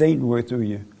like Satan worked through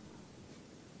you.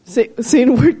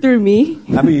 Satan worked through me?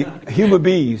 I mean, human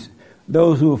beings,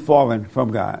 those who have fallen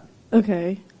from God.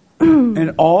 Okay.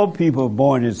 And all people are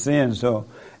born in sin, so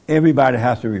everybody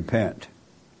has to repent.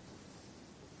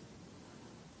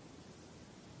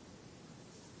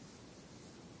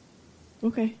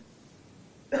 Okay.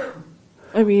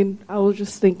 I mean, I was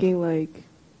just thinking, like,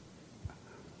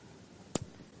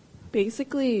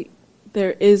 basically,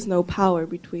 there is no power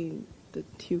between the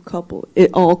two couple.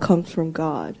 It all comes from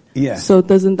God. Yeah. So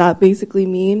doesn't that basically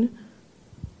mean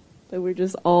that we're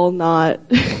just all not,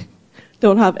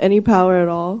 don't have any power at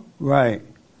all? Right.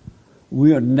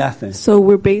 We are nothing. So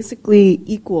we're basically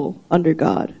equal under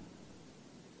God,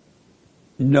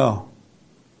 No.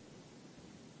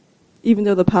 even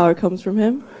though the power comes from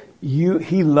Him?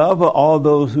 He loves all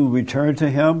those who return to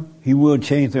him. He will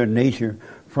change their nature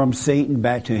from Satan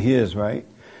back to his, right?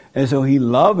 And so he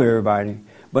loved everybody,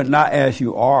 but not as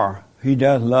you are. He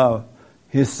does love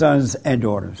his sons and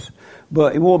daughters.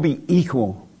 But it won't be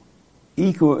equal.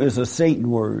 Equal is a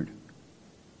Satan word.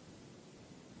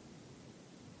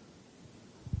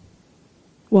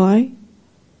 Why?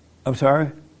 I'm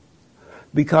sorry?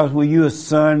 Because when you're a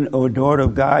son or a daughter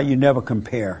of God, you never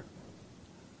compare.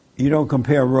 You don't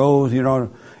compare roles. You're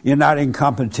not in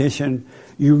competition.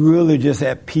 You really just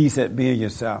at peace at being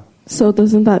yourself. So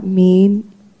doesn't that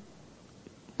mean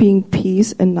being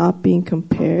peace and not being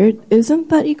compared? Isn't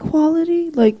that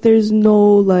equality? Like there's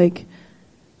no like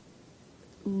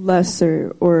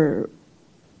lesser or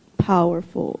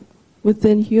powerful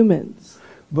within humans.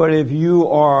 But if you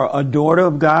are a daughter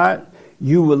of God,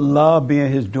 you would love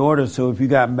being his daughter. So if you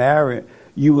got married,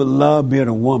 you would love being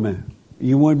a woman.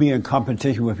 You wouldn't be in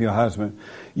competition with your husband.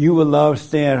 You would love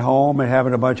staying home and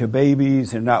having a bunch of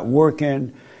babies and not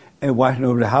working and watching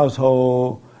over the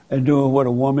household and doing what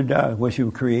a woman does, what she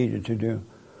was created to do.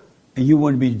 And you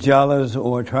wouldn't be jealous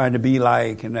or trying to be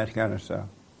like and that kind of stuff.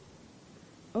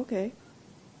 Okay.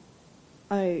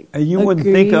 And you wouldn't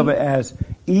think of it as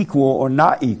equal or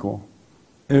not equal.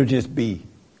 It'll just be.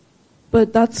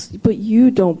 But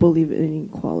you don't believe in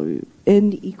equality.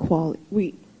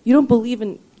 You don't believe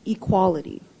in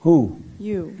equality. Who?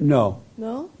 You. No.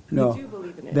 No? No. You do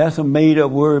believe in it. That's a made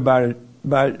up word by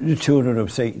the children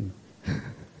of Satan.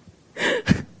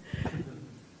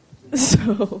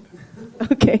 So,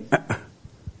 okay.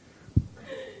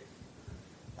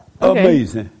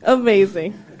 Amazing.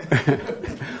 Amazing.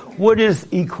 What is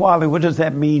equality? What does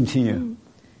that mean to you?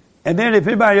 And then if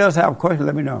anybody else have a question,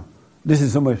 let me know. This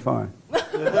is so much fun.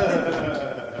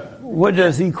 What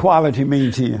does equality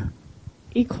mean to you?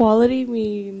 Equality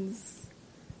means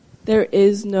there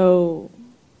is no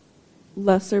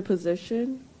lesser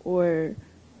position, or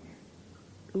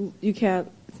you can't,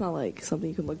 it's not like something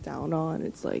you can look down on.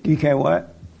 It's like, You can't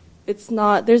what? it's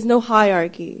not, there's no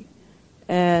hierarchy.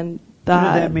 And What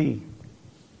does that mean?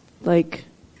 Like,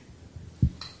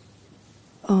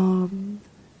 I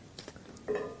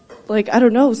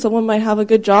don't know, someone might have a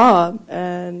good job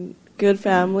and good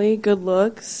family, good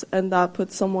looks, and that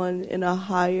puts someone in a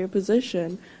higher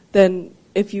position than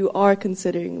if you are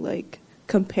considering, like,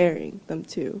 comparing them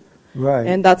to. Right.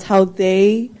 And that's how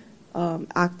they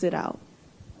acted out.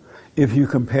 If you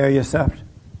compare yourself.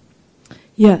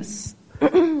 Yes.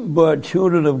 But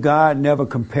children of God never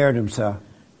compare themselves.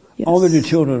 Yes. Only the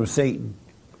children of Satan.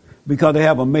 Because they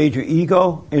have a major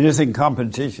ego, it is in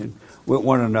competition with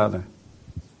one another.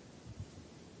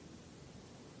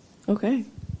 Okay.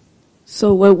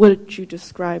 So what would you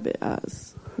describe it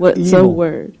as? What's Evil. a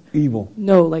word? Evil.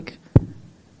 No, like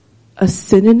a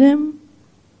synonym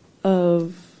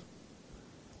of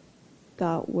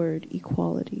that word,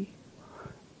 equality.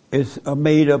 It's a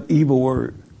made up evil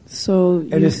word. So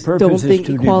And you its purpose don't is think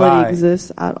to equality divide.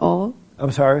 exists at all?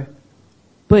 I'm sorry?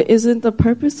 But isn't the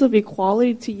purpose of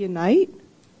equality to unite?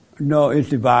 No, it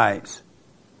divides.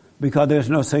 Because there's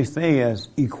no such thing as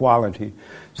equality.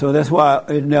 So that's why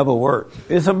it never worked.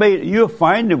 It's amazing. You'll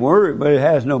find the word, but it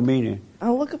has no meaning.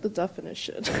 I'll look up the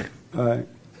definition. All right.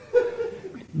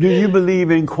 Do you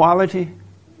believe in equality?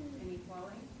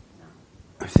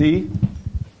 See?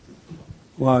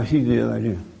 Well, she did like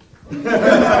this.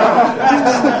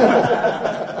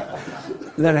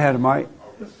 Let her have the mic.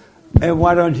 And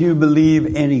why don't you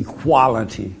believe in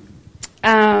equality?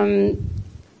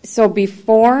 So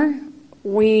before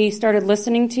we started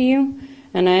listening to you,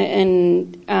 and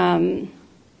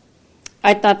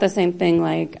I thought the same thing.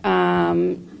 Like,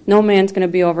 no man's going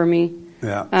to be over me.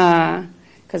 Yeah.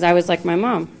 Because I was like my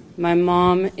mom. My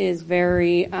mom is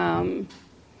very.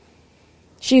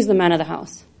 She's the man of the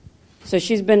house. So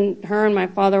her and my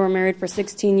father were married for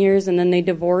 16 years, and then they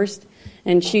divorced,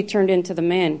 and she turned into the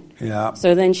man. Yeah.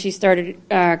 So then she started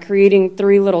creating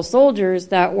 3 little soldiers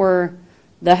that were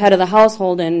the head of the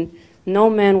household, and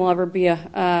no man will ever be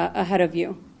ahead of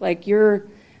you. Like, you're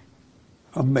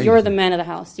the man of the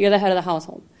house. You're the head of the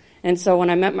household. And so when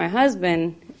I met my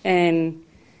husband, and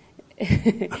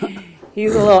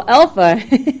he's a little alpha,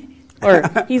 or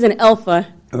he's an alpha.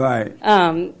 Right.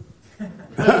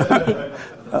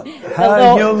 Little.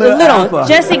 Alpha.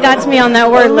 Jesse got me on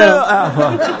that word, little.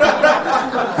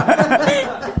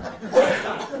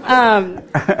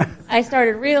 I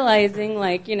started realizing,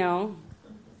 like,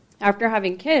 after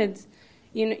having kids,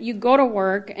 you go to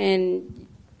work, and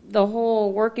the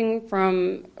whole working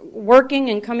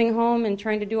and coming home and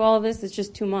trying to do all of this is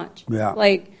just too much. Yeah.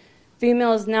 Like,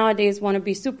 females nowadays want to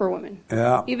be superwomen.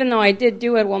 Yeah. Even though I did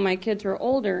do it while my kids were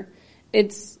older,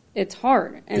 it's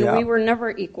hard, and Yeah. we were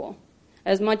never equal.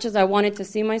 As much as I wanted to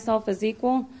see myself as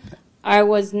equal, I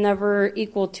was never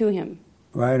equal to him.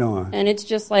 Right on. And it's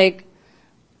just like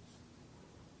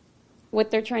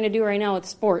what they're trying to do right now with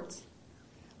sports.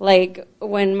 Like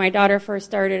when my daughter first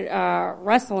started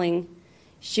wrestling,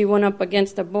 she went up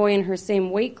against a boy in her same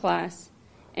weight class.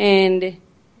 And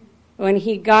when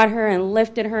he got her and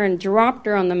lifted her and dropped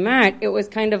her on the mat, it was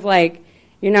kind of like,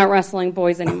 you're not wrestling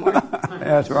boys anymore.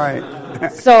 That's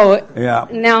right. So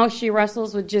now she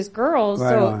wrestles with just girls. Right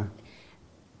so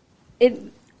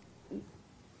on.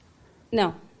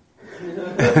 No,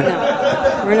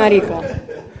 we're not equal.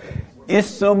 It's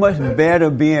so much better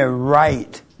being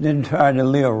right than trying to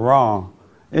live wrong.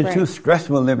 It's too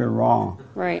stressful living wrong.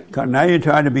 Right. Because now you're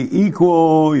trying to be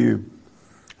equal.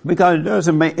 Because it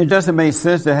doesn't make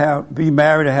sense to be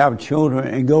married, to have children,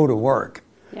 and go to work.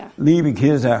 Yeah. Leaving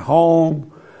kids at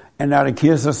home, and now the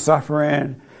kids are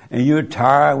suffering, and you're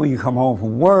tired when you come home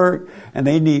from work, and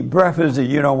they need breakfast, and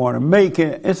you don't want to make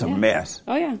it. It's a mess.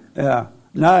 Oh yeah. Yeah.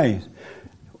 Nice.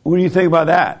 What do you think about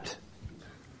that?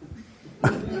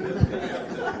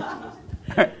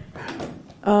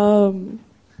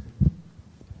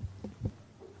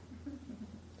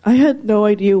 I had no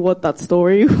idea what that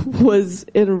story was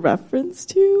in reference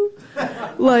to.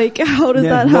 Like, how does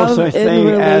that have such in thing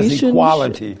relation? as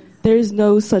equality. There's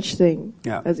no such thing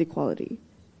as equality.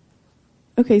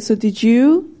 Okay, so did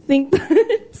you think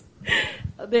that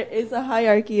there is a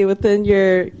hierarchy within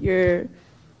your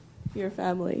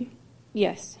family?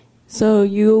 Yes. So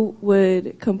you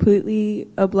would completely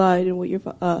oblige in what your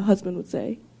husband would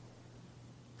say?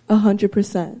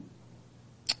 100%.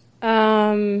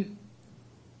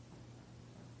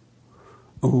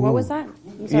 What was that?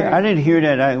 I'm sorry. Yeah, I didn't hear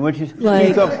that. What you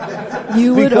like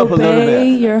you would obey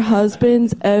your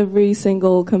husband's every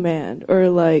single command, or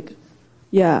like,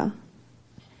 yeah.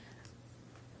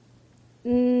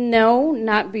 No,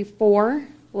 not before.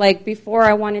 Like before,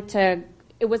 I wanted to.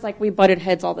 It was like we butted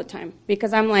heads all the time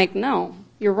because I'm like, no,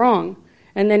 you're wrong,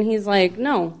 and then he's like,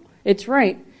 no, it's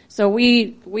right. So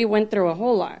we went through a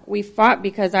whole lot. We fought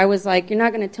because I was like, you're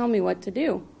not going to tell me what to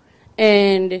do,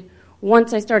 and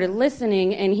once I started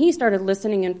listening, and he started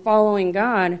listening and following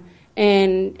God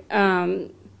and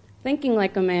thinking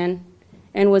like a man,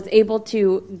 and was able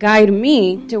to guide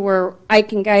me to where I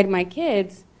can guide my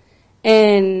kids.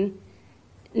 And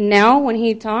now when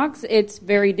he talks, it's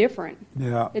very different.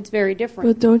 Yeah. It's very different.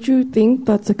 But don't you think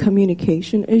that's a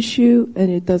communication issue,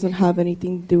 and it doesn't have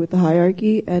anything to do with the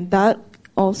hierarchy? And that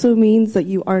also means that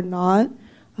you are not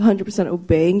 100%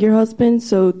 obeying your husband,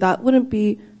 so that wouldn't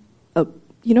be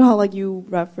you know how like you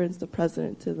reference the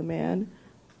president to the man?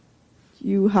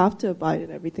 You have to abide in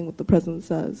everything what the president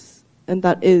says. And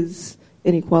that is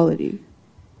inequality.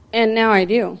 And now I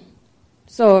do.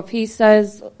 So if he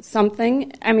says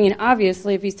something, I mean,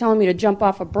 obviously if he's telling me to jump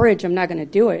off a bridge, I'm not going to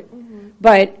do it. Mm-hmm.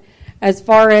 But as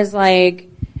far as like,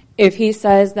 if he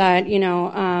says that, you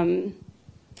know,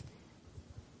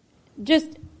 just,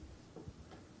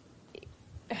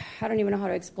 I don't even know how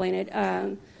to explain it.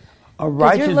 A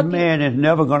righteous man is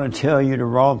never going to tell you the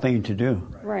wrong thing to do.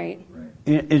 Right.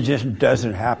 It just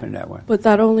doesn't happen that way. But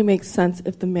that only makes sense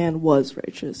if the man was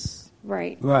righteous.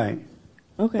 Right. Right.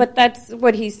 Okay. But that's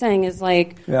what he's saying is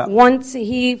like, once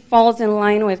he falls in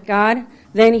line with God,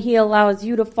 then he allows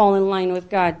you to fall in line with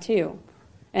God too.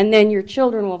 And then your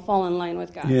children will fall in line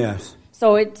with God. Yes.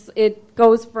 So it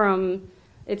goes from,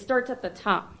 it starts at the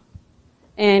top.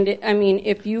 And I mean,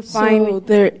 if you find... So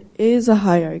there is a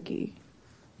hierarchy.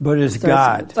 But it's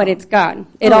God. But it's God.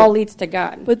 It all leads to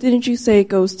God. But didn't you say it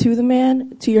goes to the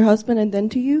man, to your husband, and then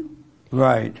to you?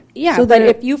 Right. Yeah, so but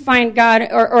if you find God,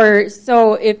 or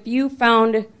so if you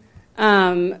found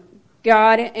God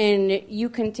and you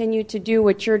continue to do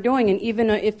what you're doing, and even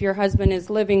if your husband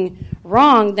is living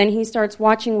wrong, then he starts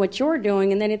watching what you're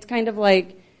doing, and then it's kind of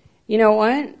like, you know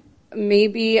what?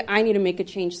 Maybe I need to make a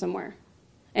change somewhere.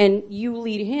 And you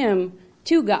lead him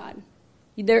to God.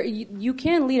 You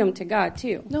can lead him to God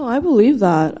too. No, I believe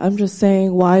that. I'm just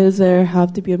saying, why does there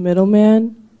have to be a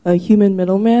middleman, a human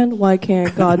middleman? Why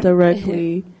can't God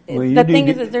directly? The thing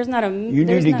is there's not a... You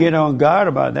need to get on God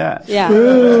about that. Yeah.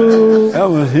 That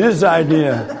was his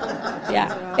idea.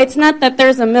 Yeah. It's not that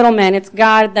there's a middleman. It's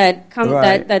God that comes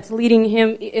that's leading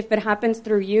him. If it happens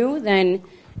through you, then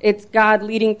it's God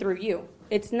leading through you.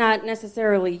 It's not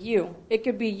necessarily you. It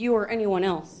could be you or anyone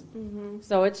else. Mm-hmm.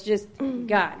 So it's just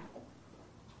God.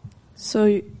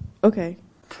 So, okay.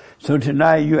 So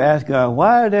tonight you ask God,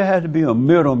 why does there have to be a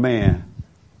middleman?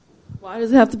 Why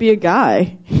does it have to be a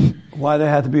guy? Why there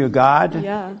have to be a God?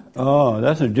 Yeah. Oh,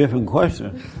 that's a different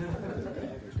question.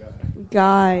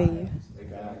 Guy.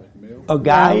 A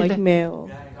guy? Like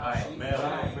male.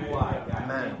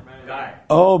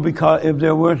 Oh, because if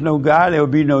there was no God, there would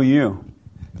be no you.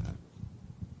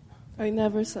 I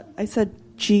never said. I said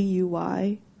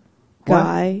GUI.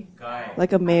 Guy.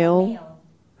 Like a male.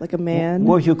 Like a man.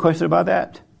 What was your question about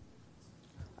that?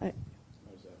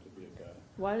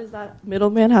 Why does that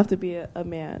middleman have to be a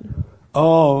man?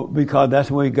 Oh, because that's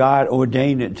the way God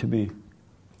ordained it to be.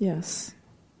 Yes.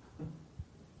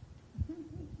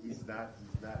 He's not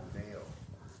male.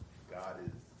 God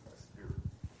is a spirit.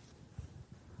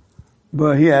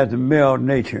 But he has the male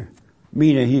nature,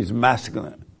 meaning he's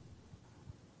masculine.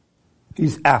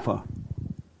 He's alpha.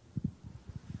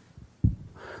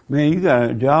 Man, you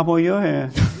got a job on your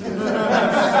hands.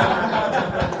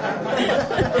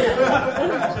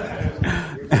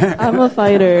 I'm a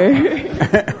fighter.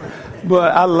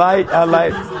 But I like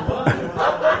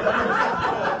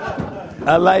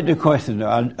the question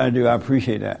though. I do. I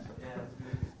appreciate that.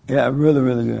 Yeah, really,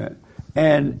 really good.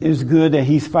 And it's good that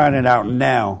he's finding out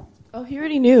now. Oh, he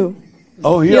already knew.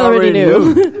 Oh, he already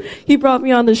knew. He brought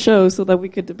me on the show so that we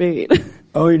could debate.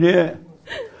 Oh, he did?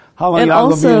 How long y'all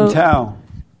going to be in town?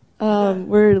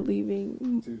 We're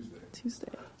leaving Tuesday.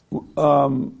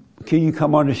 Can you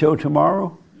come on the show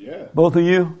tomorrow? Yeah. Both of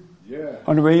you? Yeah.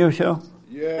 On the radio show?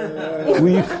 Yeah. Will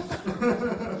you?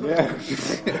 Yeah.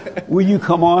 Will you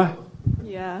come on?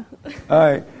 Yeah. All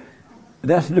right.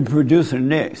 That's the producer,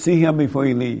 Nick. See him before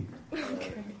you leave.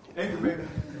 Okay.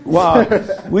 Wow.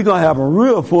 We're going to have a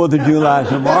real 4th of July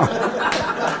tomorrow.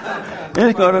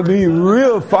 It's going to be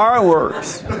real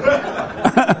fireworks. Isn't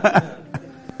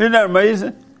that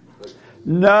amazing?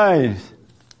 Nice.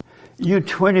 You're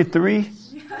 23?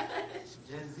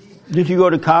 Did you go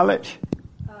to college?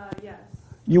 Yes.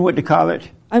 You went to college?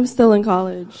 I'm still in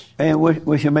college. And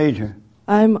what's your major?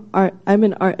 I'm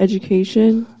in art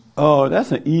education. Oh,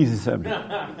 that's an easy subject.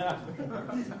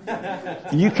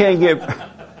 You can't get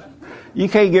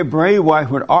brainwashed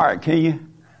with art, can you?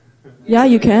 Yeah,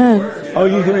 you can. Oh,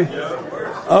 you can.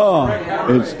 Oh,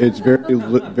 it's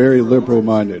very liberal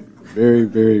minded. Very,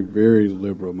 very, very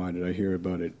liberal minded. I hear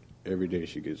about it every day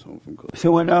she gets home from class.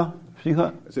 So what now? I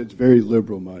said it's very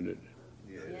liberal minded.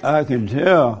 I can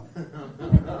tell.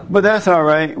 But that's all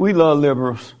right. We love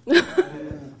liberals.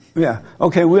 Yeah.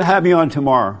 Okay, we'll have you on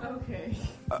tomorrow. Okay.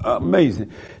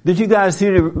 Amazing. Did you guys see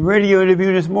the radio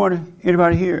interview this morning?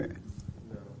 Anybody hear it?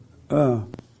 No.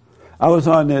 I was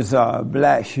on this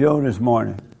black show this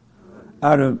morning.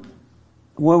 Out of,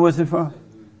 where was it from?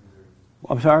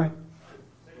 I'm sorry?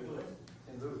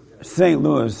 St.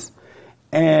 Louis.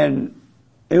 And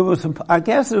it was, I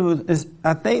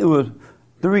think it was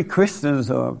 3 Christians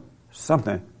or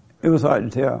something. It was hard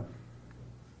to tell.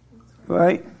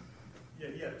 Right? Yeah,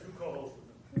 2 co-hosts.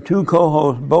 2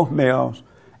 co-hosts, both males,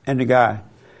 and the guy.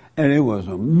 And it was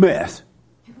a mess.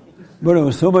 But it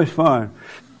was so much fun.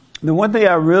 The one thing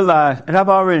I realized, and I've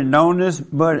already known this,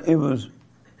 but it was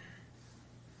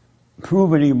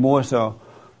proven even more so.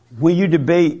 When you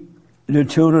debate the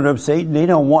children of Satan, they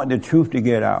don't want the truth to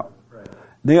get out. Right.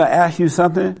 They'll ask you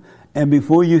something, and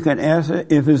before you can answer,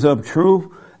 if it's of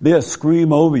truth, they'll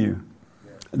scream over you.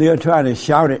 Yeah. They'll try to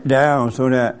shout it down so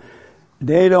that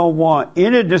they don't want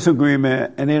any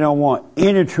disagreement and they don't want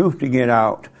any truth to get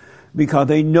out, because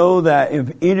they know that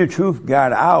if any truth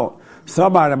got out,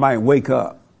 somebody might wake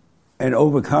up and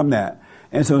overcome that.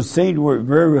 And so Satan worked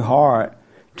very hard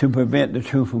to prevent the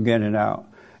truth from getting out.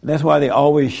 That's why they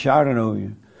always shouted over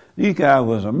you. These guys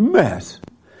was a mess,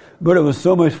 but it was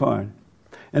so much fun.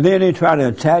 And then they try to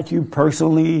attack you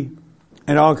personally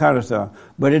and all kind of stuff.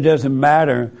 But it doesn't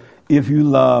matter if you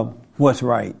love what's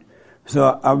right.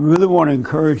 So I really want to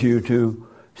encourage you to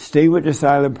stay with the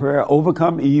silent prayer,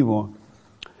 overcome evil,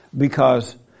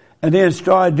 and then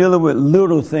start dealing with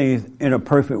little things in a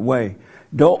perfect way.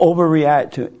 Don't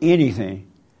overreact to anything.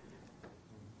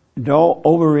 Don't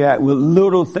overreact with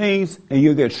little things, and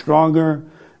you'll get stronger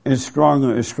and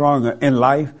stronger and stronger in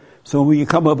life. So when you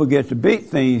come up against the big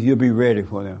things, you'll be ready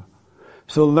for them.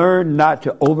 So learn not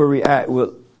to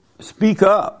overreact. Speak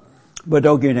up, but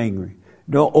don't get angry.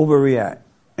 Don't overreact.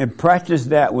 And practice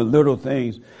that with little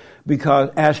things, because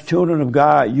as children of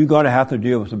God, you're going to have to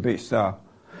deal with some big stuff.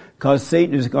 Because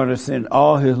Satan is going to send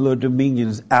all his little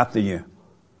dominions after you.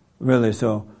 Really,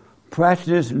 so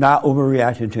practice not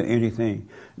overreacting to anything.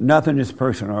 Nothing is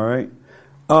personal, all right?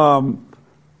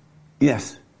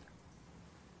 Yes.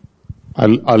 I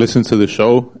listened to the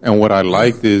show, and what I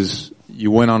liked is you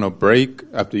went on a break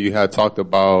after you had talked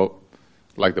about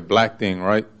like the black thing,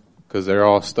 right? Because they're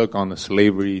all stuck on the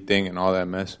slavery thing and all that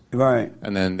mess. Right.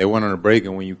 And then they went on a break,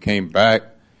 and when you came back,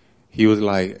 he was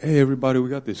like, "Hey, everybody, we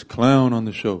got this clown on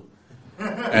the show."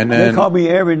 And then they called me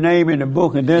every name in the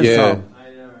book and then some.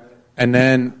 And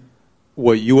then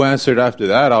what you answered after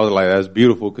that, I was like, that's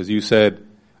beautiful, because you said,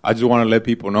 I just want to let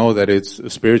people know that it's a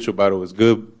spiritual battle. It's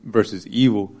good versus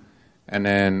evil. And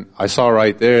then I saw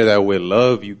right there that with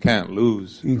love, you can't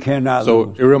lose. You cannot So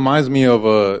lose. it reminds me of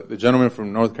the gentleman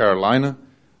from North Carolina.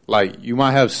 Like, you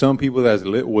might have some people that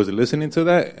was listening to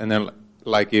that, and then,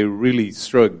 like, it really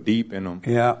struck deep in them.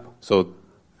 Yeah. So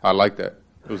I like that.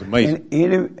 It was amazing.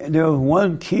 And there was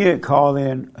one kid called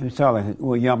in, he sounded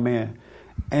like a young man,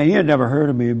 and he had never heard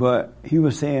of me, but he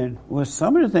was saying, well,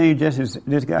 some of the things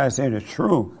this guy is saying is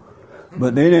true,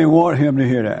 but they didn't want him to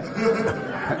hear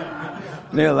that.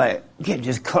 They're like, get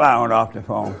this clown off the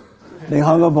phone. They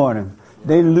hung up on him.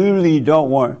 They literally don't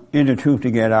want any truth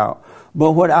to get out.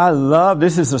 But what I love,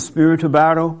 this is a spiritual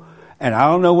battle, and I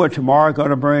don't know what tomorrow's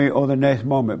going to bring or the next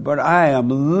moment, but I am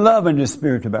loving this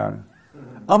spiritual battle.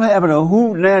 I'm having a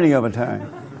hoot nanny of a time.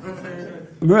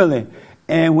 Really.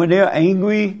 And when they're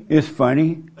angry, it's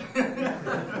funny.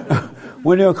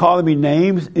 When they're calling me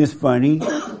names, it's funny.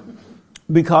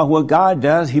 Because what God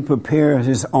does, He prepares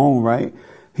His own, right?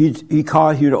 He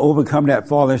calls you to overcome that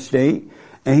fallen state,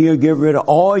 and He'll get rid of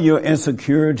all your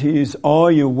insecurities, all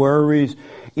your worries,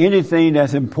 anything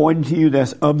that's important to you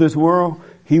that's of this world,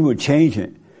 He would change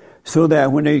it. So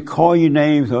that when they call you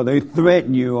names or they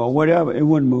threaten you or whatever, it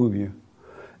wouldn't move you.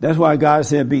 That's why God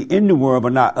said be in the world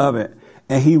but not of it.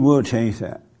 And He will change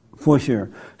that, for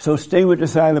sure. So stay with the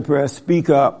silent prayer, speak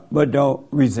up, but don't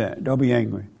resent, don't be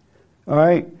angry. All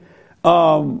right?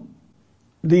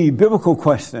 The biblical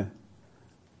question.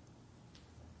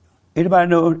 Anybody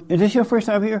know, is this your first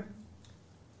time here?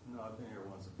 No, I've been here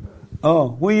once. Oh,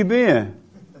 where you been?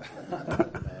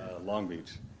 Long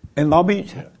Beach. In Long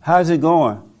Beach? Yeah. How's it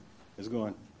going? It's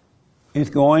going. It's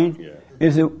going? Yeah.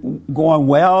 Is it going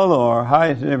well, or how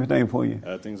is everything for you?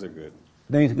 Things are good.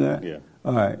 Things good? Yeah.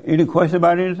 All right. Any questions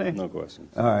about anything? No questions.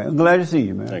 All right. I'm glad to see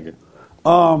you, man. Thank you.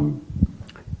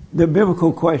 The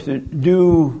biblical question,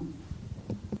 do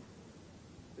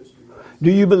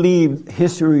you believe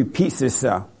history repeats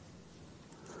itself?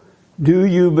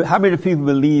 How many people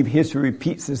believe history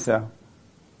repeats itself?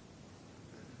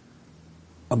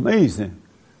 Amazing.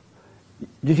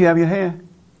 Did you have your hand?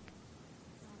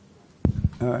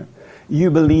 All right. You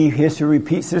believe history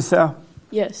repeats itself?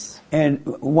 Yes. And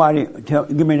why give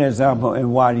me an example,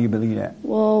 and why do you believe that?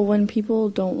 Well, when people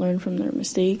don't learn from their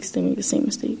mistakes, they make the same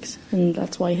mistakes, and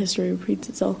that's why history repeats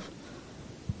itself.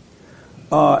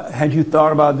 Had you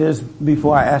thought about this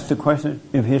before I asked the question,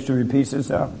 if history repeats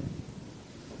itself?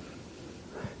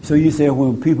 So you said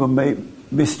when people make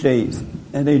mistakes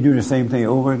and they do the same thing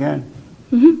over again?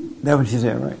 Mm-hmm. That's what you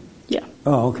said, right? Yeah.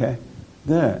 Oh, okay.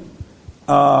 Good.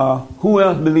 Who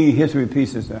else believes history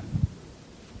repeats itself?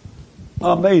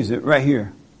 Amazing, right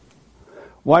here.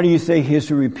 Why do you say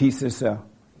history repeats itself?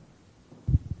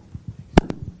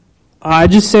 I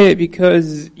just say it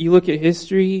because you look at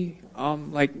history.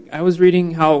 Like I was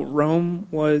reading how Rome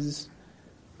was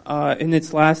in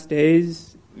its last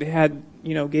days. They had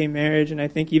gay marriage, and I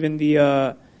think even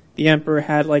the emperor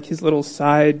had like his little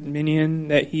side minion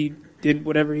that he did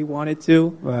whatever he wanted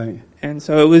to. Right. And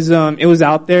so it was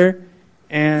out there,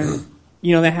 and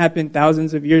that happened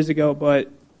thousands of years ago.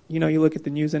 But you look at the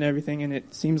news and everything, and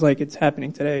it seems like it's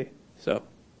happening today. So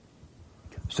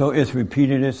it's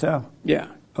repeated itself? Yeah.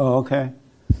 Oh, okay.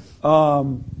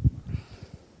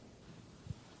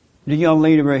 The young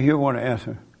lady right here want to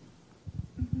answer.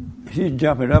 She's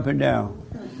jumping up and down.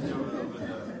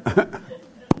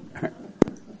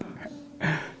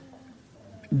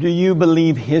 Do you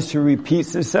believe history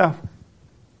repeats itself?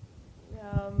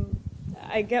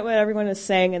 I get what everyone is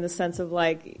saying in the sense of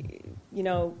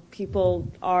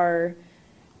people are,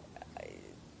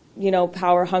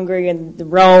 power hungry,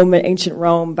 and Rome, ancient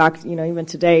Rome, back, even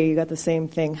today, you got the same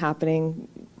thing happening.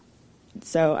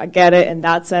 So I get it in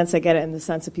that sense. I get it in the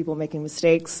sense of people making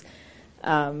mistakes.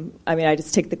 I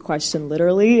just take the question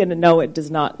literally, and no, it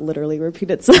does not literally repeat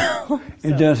itself.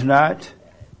 It does not?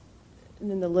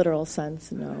 In the literal sense,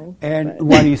 no. And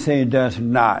why do you say it does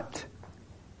not?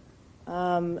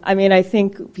 I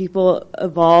think people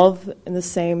evolve in the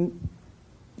same,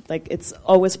 it's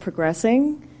always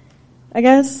progressing, I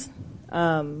guess.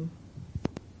 I don't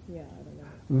know.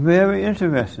 Very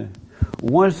interesting.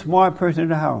 One smart person in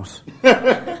the house.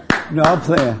 No, I'm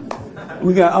playing.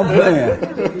 I'm playing.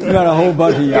 We got a whole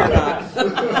bunch of y'all.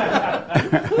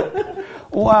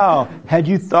 Wow. Had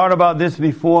you thought about this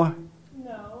before?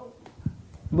 No.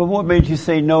 But what made you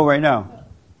say no right now?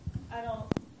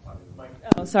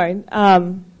 Oh, sorry. I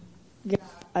don't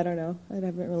know. I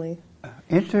haven't really.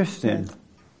 Interesting.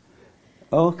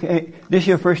 Okay. This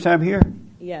your first time here?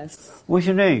 Yes. What's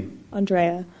your name?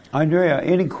 Andrea. Andrea,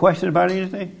 any questions about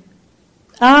anything?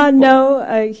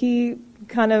 No. He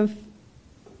kind of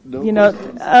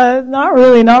Not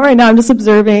really, not right now. I'm just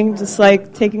observing, just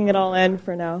like taking it all in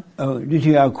for now. Oh, did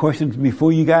you have questions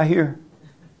before you got here?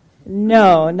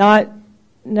 No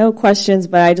questions,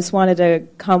 but I just wanted to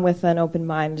come with an open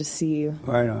mind to see you.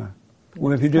 Right on.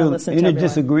 Well, if you do, any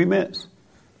disagreements?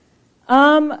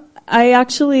 I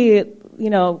actually,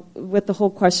 with the whole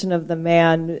question of the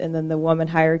man and then the woman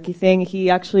hierarchy thing, he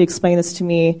actually explained this to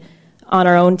me on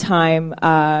our own time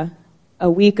a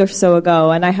week or so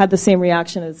ago, and I had the same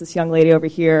reaction as this young lady over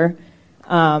here.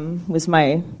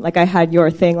 I had your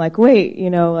thing, like, wait,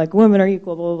 like women are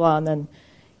equal, blah, blah, blah, and then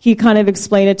he kind of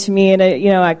explained it to me, and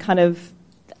I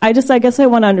guess I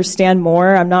want to understand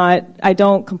more. I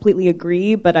don't completely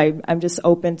agree, but I'm just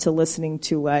open to listening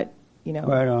to what,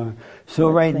 Right on. So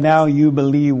right now you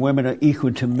believe women are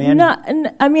equal to men?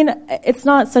 It's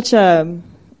not such I'm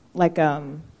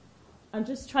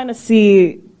just trying to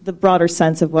see the broader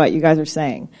sense of what you guys are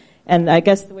saying. And I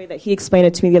guess the way that he explained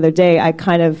it to me the other day, I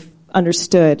kind of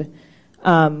understood,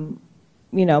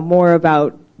 more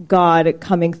about God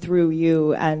coming through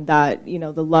you and that,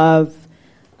 the love,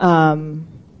 how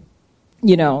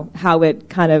it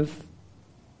kind of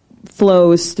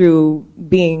flows through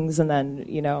beings and then,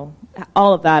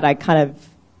 all of that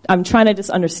I'm trying to just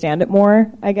understand it more,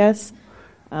 I guess.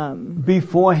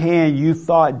 Beforehand, you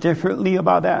thought differently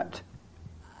about that?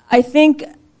 I think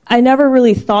I never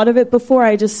really thought of it before.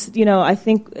 I just, I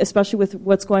think especially with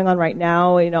what's going on right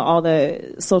now, all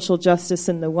the social justice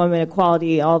and the women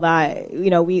equality, all that,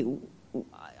 we,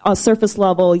 on surface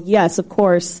level, yes, of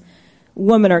course,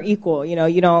 women are equal.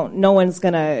 No one's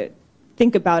going to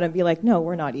think about it and be like, no,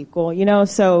 we're not equal,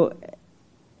 so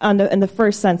in the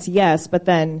first sense, yes, but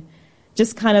then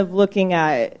just kind of looking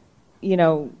at,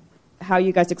 how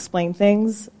you guys explain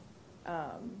things,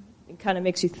 it kind of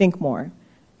makes you think more.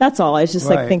 That's all. It's just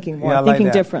like thinking more, thinking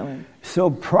differently.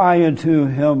 So prior to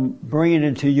him bringing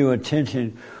it to your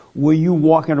attention, were you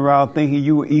walking around thinking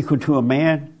you were equal to a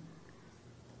man?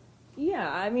 Yeah,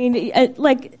 I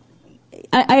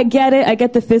get it. I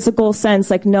get the physical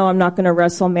sense, like, no, I'm not going to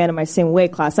wrestle a man in my same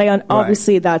weight class.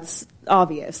 Obviously, that's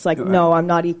obvious. Like, no, I'm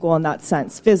not equal in that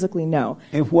sense. Physically, no.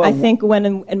 I think what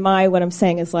I'm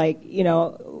saying is like,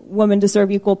 women deserve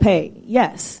equal pay.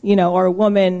 Yes. Or a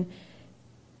woman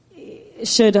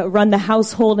should run the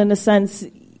household in a sense.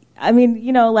 Women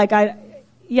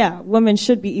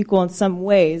should be equal in some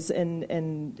ways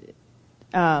in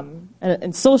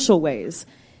social ways.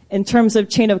 In terms of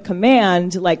chain of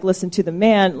command, like listen to the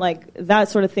man, like that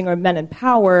sort of thing, or men in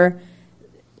power.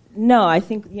 No, I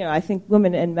think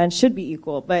women and men should be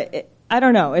equal, but I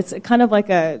don't know. It's kind of like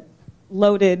a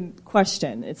loaded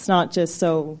question. It's not just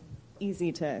so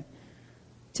easy to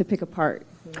pick apart.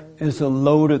 It's a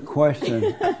loaded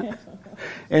question.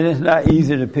 And it's not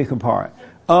easy to pick apart.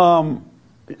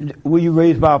 Were you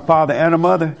raised by a father and a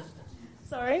mother?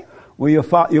 Sorry? Were your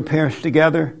parents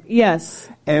together? Yes.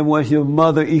 And was your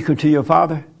mother equal to your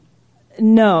father?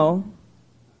 No.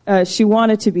 She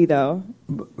wanted to be, though.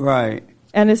 Right.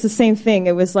 And it's the same thing.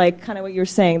 It was like kind of what you were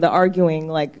saying, the arguing.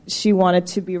 Like, she wanted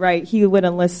to be right. He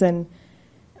wouldn't listen.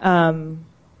 Maybe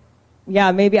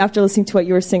after listening to what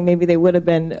you were saying, maybe they would have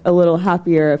been a little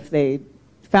happier if they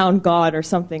found God or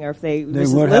something, or if they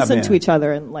listened to each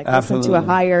other and listened to a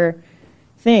higher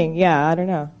thing. Yeah, I don't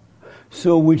know.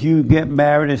 So would you get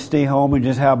married and stay home and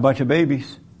just have a bunch of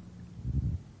babies?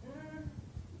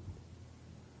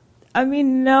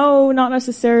 No, not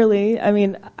necessarily.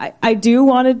 I do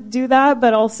want to do that,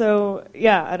 but also,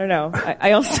 I don't know.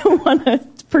 I also want to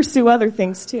pursue other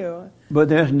things too. But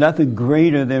there's nothing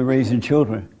greater than raising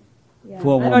children. Yeah. I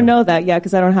don't know that yet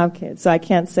because I don't have kids, so I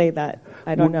can't say that.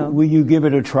 I don't know. Will you give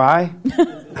it a try?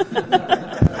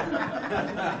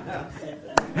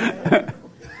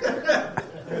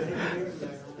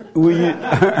 Will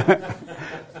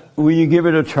you give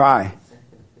it a try?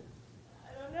 I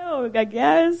don't know. I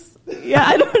guess. Yeah,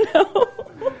 I don't know.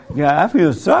 Yeah, I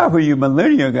feel sorry for you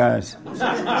millennial guys.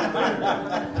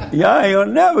 Y'all ain't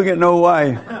gonna never get no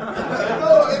wife.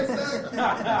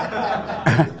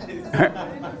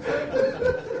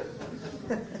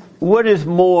 What is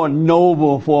more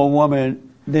noble for a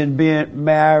woman than being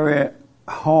married,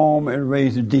 home, and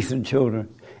raising decent children?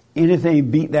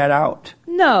 Anything beat that out?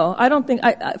 No, I don't think.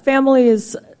 Family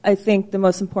is, I think, the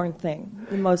most important thing.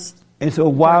 And so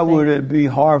why would it be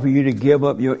hard for you to give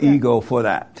up your ego for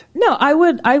that? No, I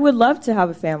would love to have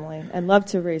a family and love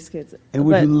to raise kids. And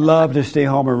would you love to stay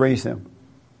home and raise them?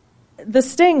 The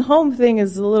staying home thing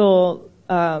is a little,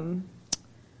 I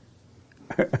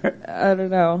don't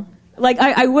know. Like,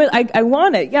 I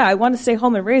want it. Yeah, I want to stay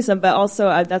home and raise them, but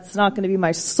also that's not going to be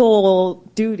my sole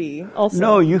duty. Also,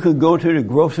 no, you could go to the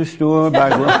grocery store and buy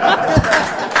groceries.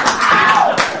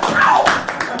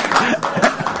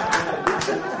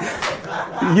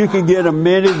 You can get a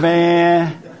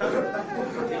minivan.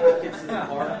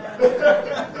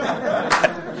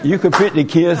 You can pick the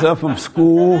kids up from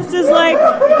school. This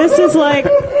is like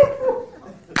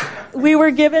we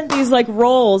were given these like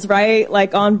roles, right?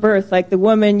 Like on birth, like the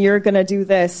woman, you're going to do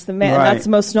this. The man, Right. that's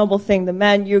the most noble thing. The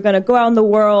man, you're going to go out in the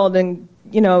world and,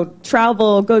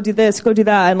 travel, go do this, go do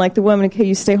that. And like the woman, okay,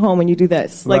 you stay home and you do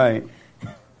this. Like, Right.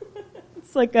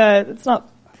 it's like, it's not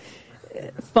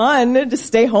fun to just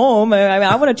stay home. I mean,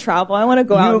 I want to travel. I want to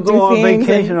go out You and go do on things.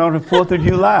 vacation on the 4th of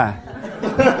July.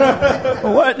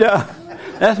 What the?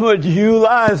 That's what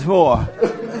July is for.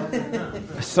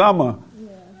 Summer.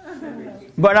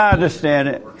 But I understand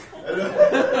it.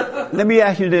 Let me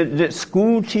ask you, did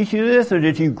school teach you this, or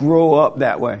did you grow up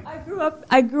that way?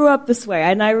 I grew up this way,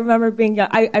 and I remember being young.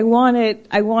 I want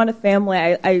a family.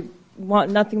 I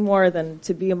want nothing more than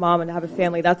to be a mom and have a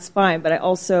family. That's fine, but I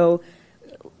also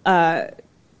have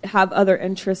other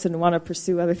interests and want to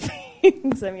pursue other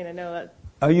things. I mean, I know that.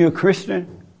 Are you a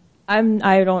Christian? I'm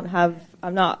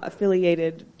not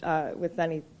affiliated with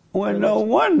any. Well, no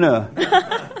wonder.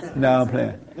 No, I'm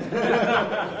playing.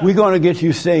 We're going to get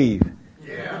you saved.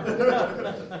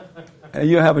 And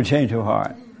you'll have a change of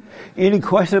heart. Any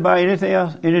questions about anything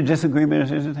else? Any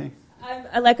disagreements or anything?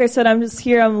 Like I said, I'm just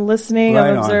here. I'm listening. Right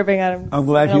I'm on. observing. I'm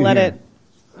glad gonna you're let here. it.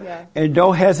 Yeah. And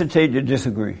don't hesitate to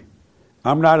disagree.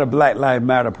 I'm not a Black Lives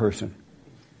Matter person.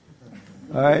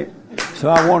 All right? So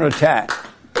I won't attack.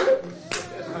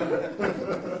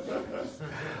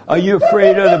 Are you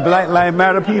afraid of the Black Lives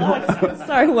Matter people?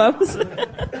 Sorry, what was it?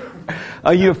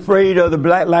 Are you afraid of the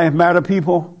Black Lives Matter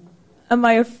people? Am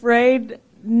I afraid?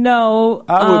 No.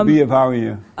 I would be if I were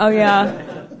you. Oh, yeah.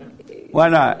 Why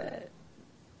not?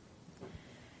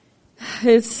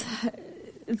 It's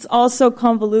all so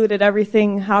convoluted,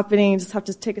 everything happening. You just have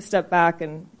to take a step back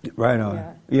and. Right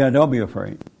on. Yeah, don't be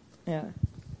afraid. Yeah.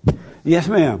 Yes,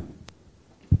 ma'am.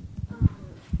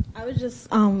 I was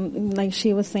just like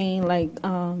she was saying, like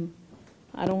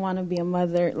I don't want to be a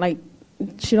mother. Like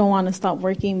she don't want to stop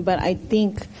working, but I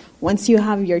think once you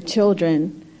have your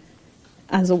children,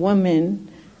 as a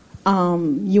woman,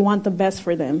 you want the best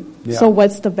for them. Yeah. So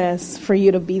what's the best for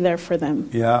you to be there for them?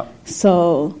 Yeah.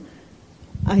 So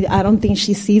I don't think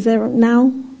she sees it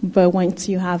now, but once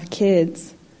you have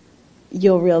kids,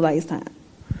 you'll realize that.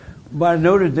 But I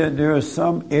noticed that there are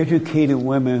some educated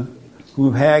women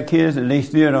who've had kids and they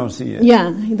still don't see it.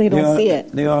 Yeah, they don't see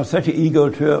it. They're on such an ego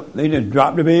trip. They just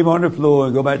drop the baby on the floor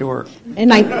and go back to work.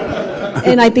 And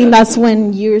I think that's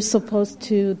when you're supposed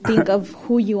to think of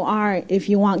who you are. If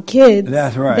you want kids,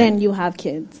 That's right. then you have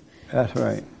kids. That's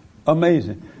right.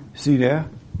 Amazing. See there?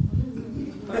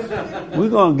 We're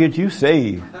going to get you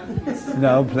saved.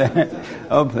 No, I'm playing.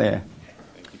 I'm playing.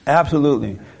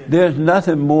 Absolutely. There's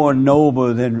nothing more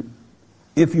noble than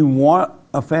if you want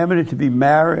a family to be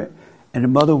married and the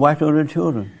mother watch over their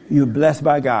children. You're blessed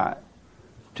by God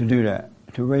to do that,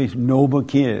 to raise noble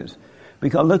kids.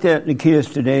 Because look at the kids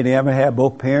today. They haven't had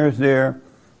both parents there.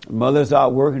 The mother's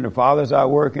out working, the father's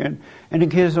out working, and the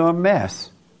kids are a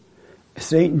mess.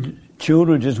 Satan's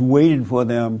children just waiting for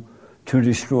them to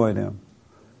destroy them.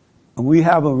 And we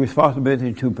have a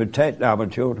responsibility to protect our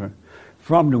children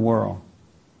from the world.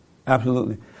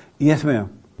 Absolutely. Yes,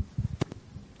 ma'am.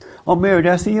 Oh, Mary,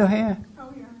 did I see your hand?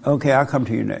 Oh, yeah. Okay, I'll come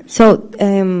to you next. So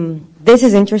this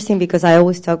is interesting because I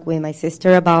always talk with my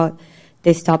sister about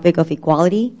this topic of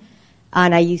equality.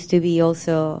 And I used to be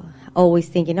also always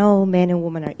thinking, oh, men and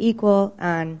women are equal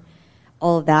and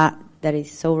all of that. That is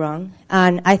so wrong.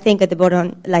 And I think at the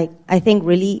bottom, I think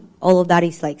really all of that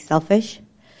is selfish.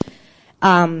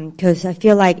 Because I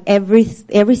feel like every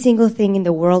single thing in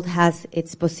the world has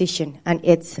its position, and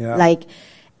it's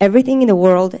everything in the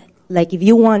world. If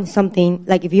you want something,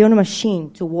 if you're on a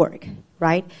machine to work,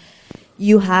 right?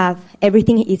 You have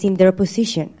everything is in their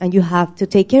position, and you have to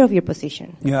take care of your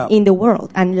position in the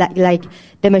world. And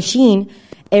the machine,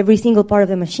 every single part of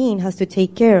the machine has to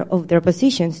take care of their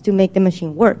positions to make the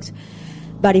machine work.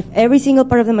 But if every single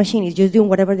part of the machine is just doing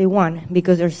whatever they want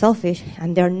because they're selfish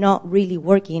and they're not really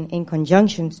working in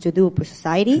conjunctions to do for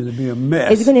society, It'll be a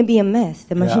mess. It's going to be a mess.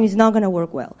 The machine is not going to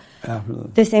work well. Absolutely.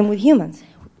 The same with humans.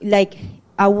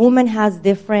 A woman has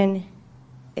different,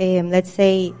 let's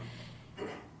say,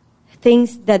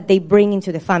 things that they bring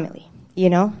into the family.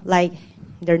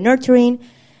 They're nurturing.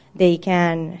 They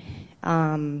can,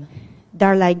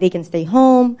 they can stay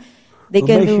home. They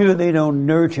can make sure they don't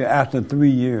nurture after 3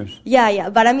 years. Yeah,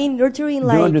 but I mean nurturing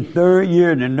During the third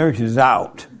year, the nurture's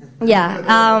out. Yeah,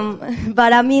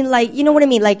 but I mean you know what I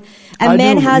mean? A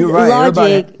man has right.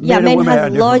 logic. Men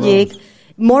has logic,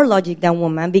 more logic than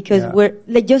woman because we're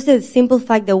just the simple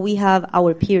fact that we have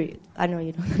our period. I know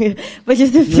you don't, but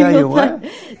just the female part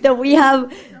that we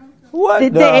have. What the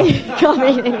day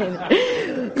coming in.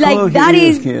 Like that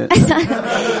is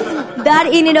that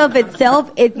in and of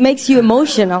itself, it makes you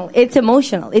emotional. It's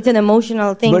emotional. It's an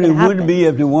emotional thing. But it happens. wouldn't be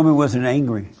if the woman wasn't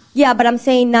angry. Yeah, but I'm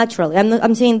saying naturally.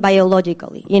 I'm saying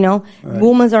biologically. You know,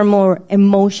 women are more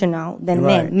emotional than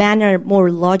men. Men are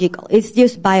more logical. It's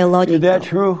just biological. Is that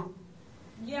true?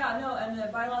 Yeah, no, and the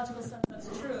biological sense that's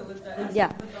true with the yeah.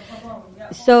 With the hormone.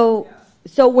 Yeah.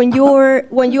 So when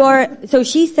you're so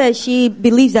she says she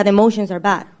believes that emotions are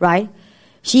bad, right?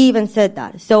 She even said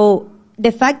that. So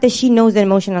the fact that she knows that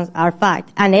emotions are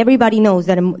fact, and everybody knows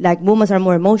that like women are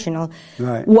more emotional.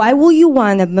 Right. Why will you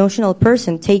want an emotional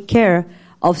person take care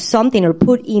of something or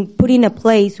put in a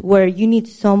place where you need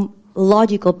some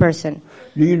logical person?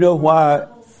 Do you know why?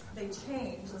 They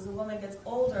change as a woman gets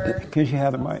older. Can she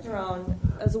have the mic?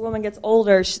 As a woman gets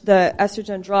older, the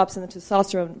estrogen drops and the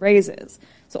testosterone raises.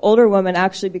 So older women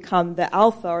actually become the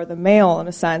alpha or the male in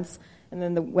a sense. And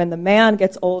then when the man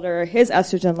gets older, his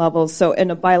estrogen levels, so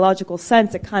in a biological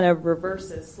sense, it kind of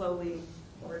reverses slowly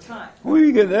over time. Where do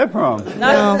you get that from?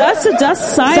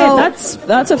 That's science.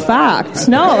 That's a fact.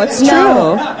 No, it's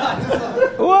true.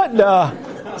 What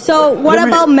the? So what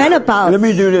about menopause? Let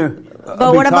me do this.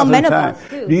 But what about menopause?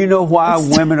 Do you know why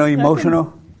women are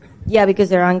emotional? Yeah, because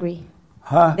they're angry.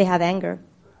 Huh? They have anger.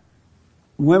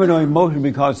 Women are emotional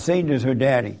because Satan is her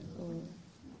daddy.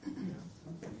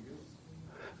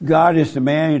 God is the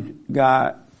man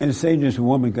God, and Satan is the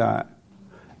woman God.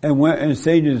 And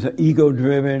Satan is an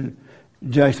ego-driven,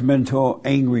 judgmental,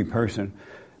 angry person.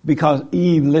 Because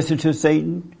Eve listened to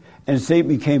Satan, and Satan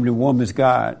became the woman's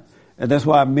God. And that's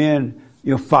why men,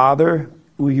 your father,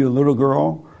 when you're a little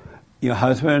girl, your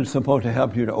husband is supposed to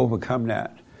help you to overcome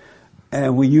that.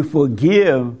 And when you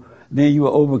forgive, then you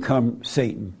will overcome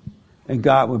Satan. And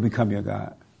God will become your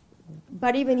God.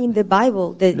 But even in the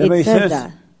Bible, it says says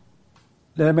that.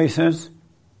 Does that make sense?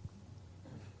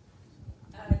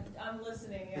 I'm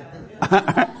listening,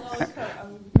 yeah.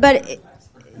 But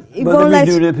let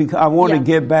me do this because I want to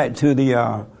get back to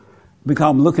the, because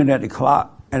I'm looking at the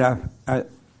clock, and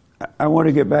I want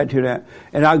to get back to that,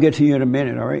 and I'll get to you in a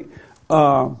minute, all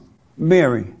right?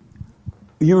 Mary,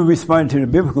 you were responding to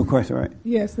the biblical question, right?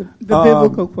 Yes, the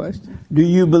biblical question. Do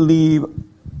you believe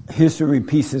history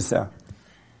repeats itself?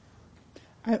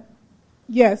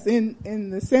 Yes, in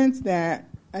the sense that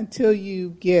until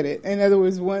you get it. In other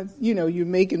words, once, you're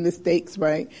making mistakes,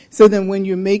 right? So then when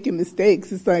you're making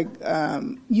mistakes, it's like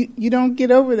you don't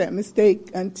get over that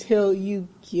mistake until you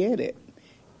get it.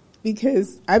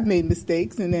 Because I've made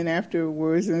mistakes, and then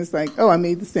afterwards, and it's like, oh, I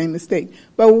made the same mistake.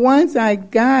 But once I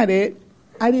got it,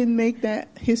 I didn't make that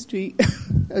history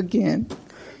again.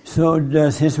 So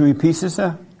does history repeat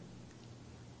itself?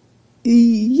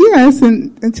 Yes,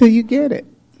 until you get it.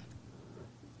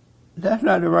 That's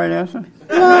not the right answer.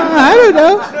 I don't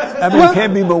know. It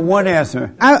can't be but one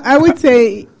answer. I would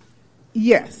say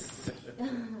yes.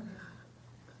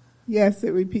 Yes, it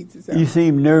repeats itself. You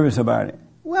seem nervous about it.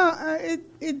 Well,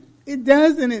 it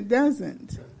does and it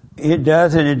doesn't. It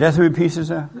does and it doesn't repeat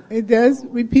itself? It does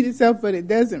repeat itself, but it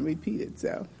doesn't repeat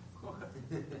itself.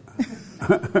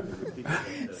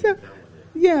 So,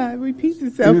 yeah, it repeats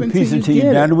itself until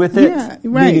you're done with it? Yeah,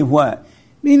 right. Meaning what?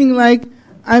 Meaning like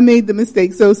I made the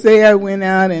mistake. So say I went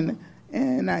out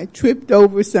and I tripped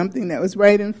over something that was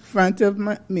right in front of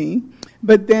me,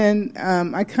 but then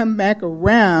I come back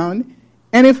around,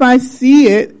 and if I see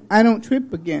it, I don't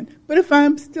trip again. But if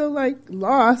I'm still like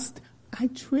lost, I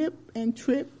trip and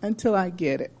trip until I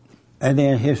get it. And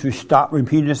then history stopped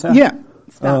repeating itself? Yeah.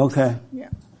 Oh, okay. Yeah.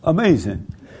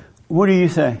 Amazing. What do you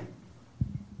say?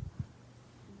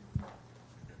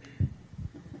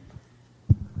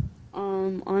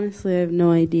 Honestly, I have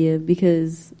no idea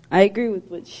because I agree with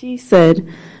what she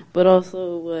said, but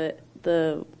also what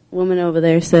the woman over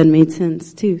there said made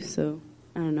sense too. So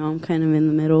I don't know. I'm kind of in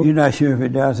the middle. You're not sure if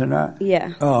it does or not?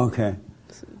 Yeah. Oh, okay.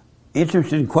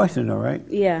 Interesting question, though, right?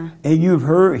 Yeah. And you've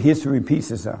heard history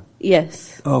repeats itself?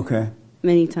 Yes. Okay.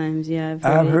 Many times, yeah.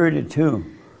 I've heard it too.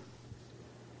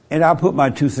 And I'll put my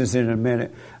 2 cents in a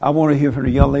minute. I want to hear from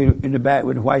the young lady in the back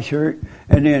with the white shirt,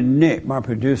 and then Nick, my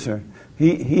producer.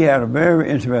 He had a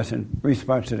very interesting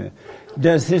response to that.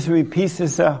 Does history repeat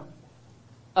itself?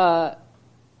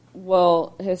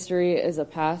 Well, history is a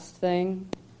past thing.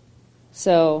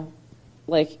 So,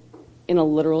 like, in a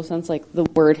literal sense, like the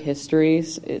word history,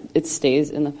 it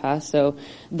stays in the past. So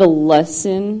the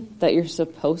lesson that you're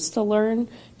supposed to learn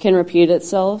can repeat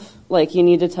itself. Like, you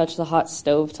need to touch the hot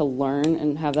stove to learn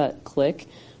and have that click.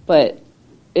 But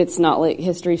it's not like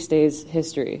history stays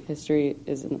history. History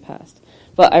is in the past.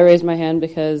 But I raised my hand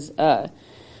because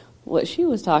what she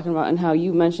was talking about and how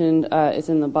you mentioned it's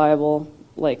in the Bible,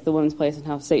 like the woman's place and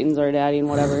how Satan's our daddy and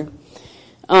whatever.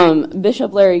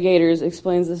 Bishop Larry Gators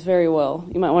explains this very well.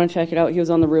 You might want to check it out. He was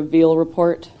on the Reveal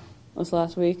Report this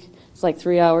last week. It's like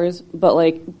 3 hours, but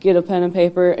like get a pen and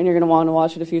paper and you're going to want to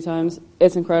watch it a few times.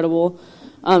 It's incredible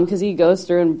because he goes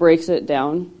through and breaks it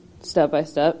down step by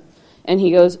step, and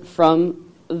he goes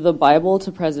from the Bible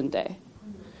to present day.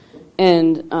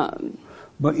 And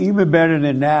but even better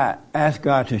than that, ask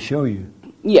God to show you.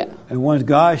 Yeah. And once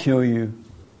God shows you,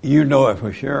 you know it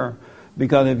for sure.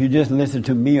 Because if you just listen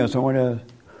to me or someone else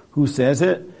who says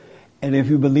it, and if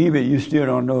you believe it, you still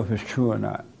don't know if it's true or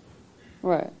not.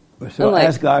 Right. So like,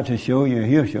 ask God to show you, and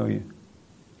He'll show you.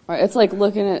 Right. It's like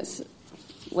looking at,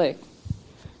 like,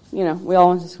 you know, we all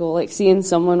went to school, like seeing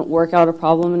someone work out a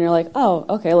problem, and you're like, oh,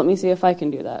 okay, let me see if I can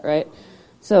do that, right?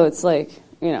 So it's like,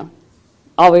 you know,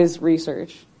 always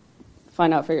research,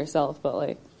 find out for yourself, but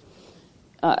like,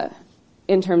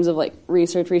 in terms of like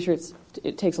research,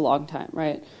 it takes a long time,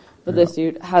 right? But this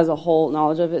dude has a whole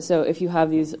knowledge of it, so if you have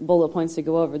these bullet points to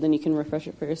go over, then you can refresh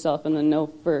it for yourself and then know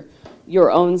for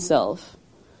your own self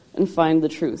and find the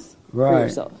truth for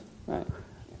yourself, right?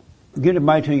 Get a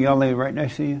mic to the young lady right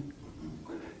next to you.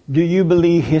 Do you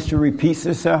believe history repeats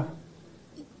itself?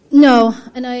 No,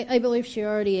 and I believe she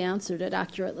already answered it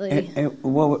accurately. And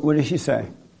what did she say?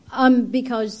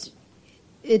 Because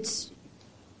it's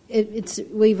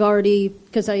we've already,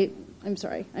 because I'm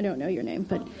sorry, I don't know your name,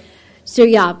 but so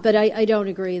yeah, but I don't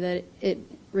agree that it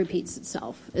repeats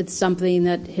itself. It's something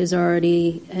that it's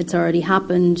already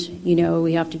happened. You know,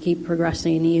 we have to keep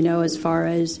progressing. You know, as far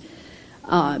as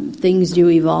things do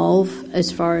evolve.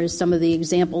 As far as some of the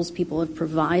examples people have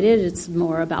provided, it's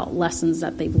more about lessons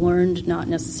that they've learned, not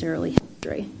necessarily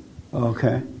history.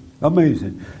 Okay,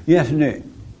 amazing. Yes, Nick.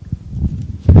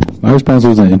 My response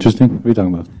wasn't interesting. What are you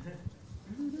talking about?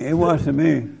 It was to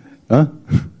me. Huh?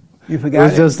 You forgot it?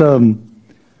 Was just on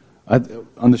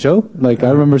the show. Like I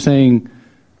remember saying,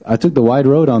 I took the wide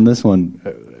road on this one.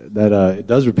 That it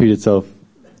does repeat itself.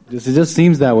 It just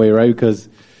seems that way, right? Because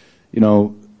you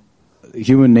know,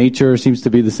 human nature seems to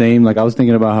be the same. Like I was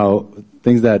thinking about how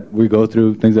things that we go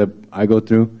through, things that I go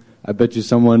through. I bet you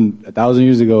someone 1,000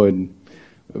 years ago or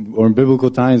in biblical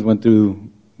times went through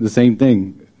the same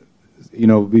thing. You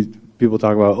know, people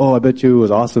talk about, oh, I bet you it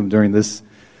was awesome during this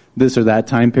or that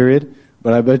time period.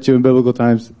 But I bet you in biblical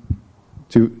times,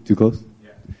 too close?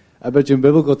 Yeah. I bet you in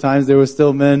biblical times there were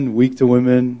still men weak to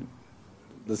women,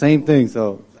 the same thing.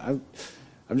 So I'm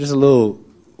just a little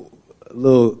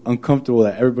uncomfortable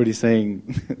that everybody's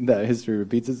saying that history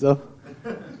repeats itself.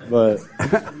 But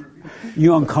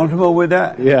you uncomfortable with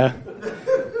that? Yeah.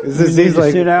 It seems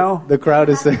like the crowd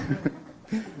is saying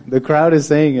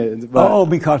it. But,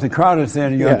 because the crowd is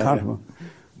saying you're uncomfortable.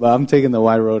 But I'm taking the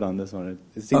wide road on this one.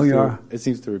 It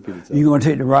seems to repeat itself. You're going to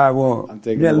take the wide road. I'm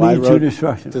taking the wide road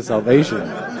to salvation.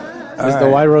 It's the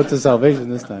wide road to salvation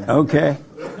this time. Okay.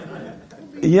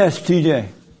 Yes, TJ.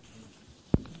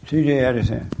 TJ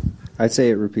Edison. I'd say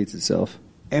it repeats itself.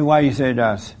 And why you say it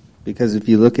does? Because if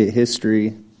you look at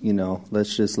history, you know,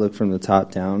 let's just look from the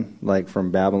top down, like from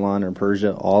Babylon or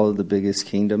Persia, all of the biggest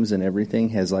kingdoms and everything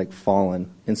has like fallen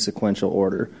in sequential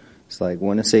order. It's like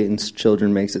one of Satan's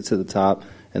children makes it to the top,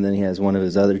 and then he has one of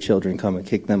his other children come and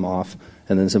kick them off,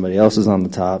 and then somebody else is on the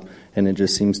top, and it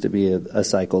just seems to be a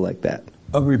cycle like that.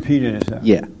 Of repeating itself?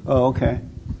 Yeah. Oh, okay.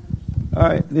 All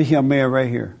right, this young man right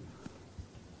here.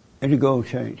 Any gold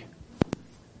change?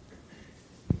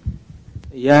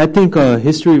 Yeah, I think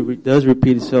history does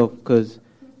repeat itself because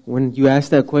when you ask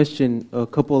that question, a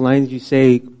couple of lines you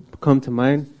say come to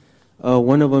mind.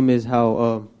 One of them is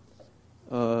how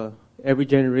every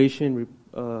generation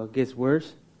gets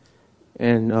worse,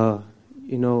 and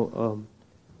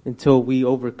until we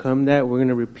overcome that, we're going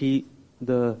to repeat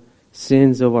the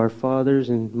sins of our fathers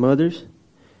and mothers.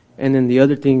 And then the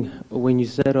other thing, when you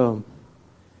said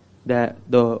that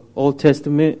the Old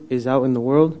Testament is out in the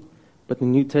world, but the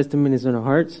New Testament is in our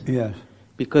hearts. Yes.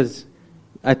 Because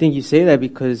I think you say that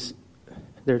because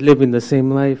they're living the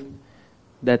same life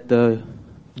that the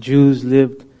Jews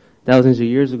lived thousands of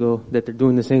years ago, that they're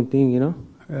doing the same thing, you know?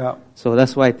 Yeah. So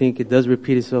that's why I think it does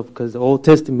repeat itself, because the Old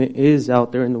Testament is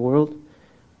out there in the world,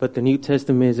 but the New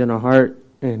Testament is in our heart,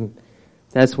 and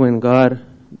that's when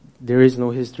there is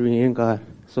no history in God.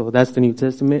 So that's the New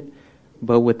Testament.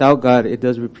 But without God, it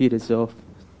does repeat itself.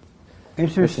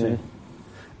 Interesting.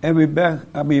 And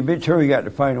Victoria got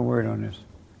the final word on this.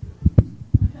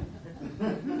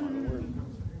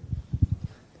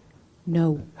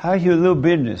 No. How's your little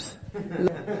business?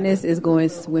 Business is going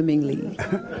swimmingly.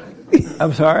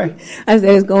 I'm sorry? I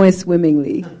said it's going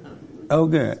swimmingly. Oh,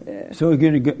 good. Yeah. So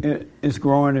it's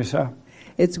growing itself?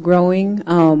 It's growing.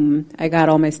 I got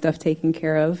all my stuff taken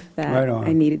care of that Right on.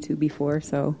 I needed to before,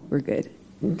 so we're good.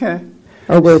 Okay.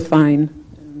 Or we're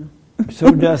fine.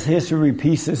 So does history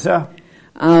repeat itself?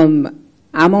 I'm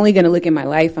only going to look at my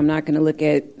life. I'm not going to look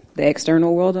at the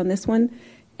external world on this one.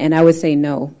 And I would say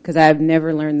no, because I've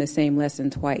never learned the same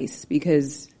lesson twice.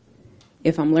 Because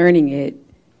if I'm learning it,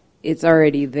 it's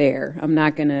already there. I'm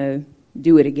not going to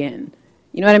do it again.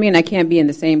 You know what I mean? I can't be in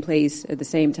the same place at the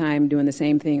same time doing the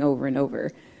same thing over and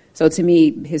over. So to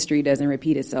me, history doesn't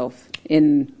repeat itself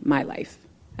in my life.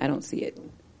 I don't see it.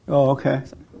 Oh, okay.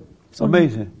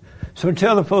 Amazing. So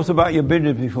tell the folks about your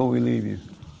business before we leave you.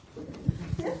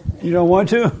 You don't want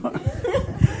to?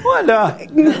 What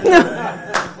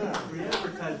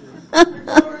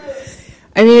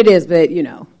I mean, it is, but,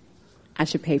 I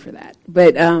should pay for that.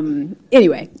 But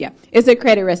anyway, yeah. It's a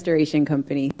credit restoration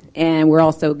company, and we're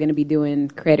also going to be doing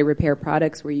credit repair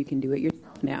products where you can do it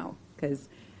yourself now, because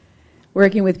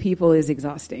working with people is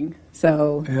exhausting.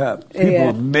 So yeah, people are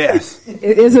a mess.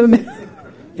 It is a mess.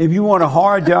 If you want a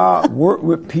hard job, work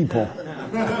with people.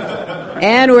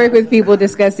 And work with people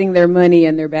discussing their money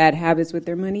and their bad habits with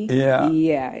their money. Yeah.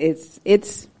 Yeah,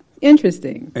 it's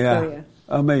interesting. Yeah, So, yeah.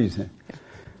 Amazing.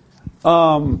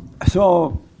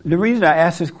 So the reason I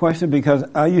asked this question, because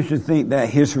I used to think that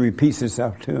history repeats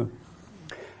itself too.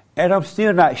 And I'm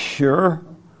still not sure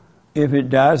if it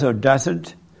does or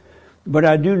doesn't. But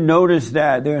I do notice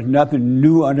that there's nothing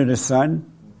new under the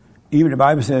sun. Even the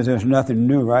Bible says there's nothing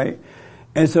new, right?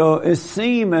 And so it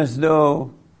seems as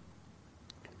though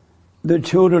the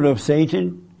children of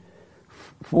Satan,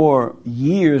 for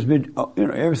years,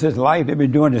 ever since life, they've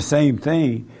been doing the same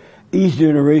thing. Each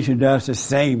generation does the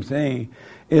same thing.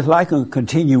 It's like a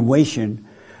continuation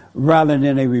rather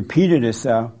than a repeated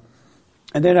itself.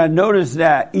 And then I noticed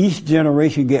that each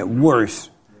generation get worse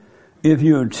if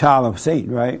you're a child of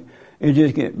Satan, right? It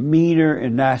just get meaner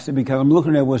and nastier, because I'm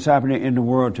looking at what's happening in the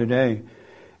world today.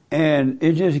 And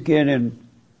it's just getting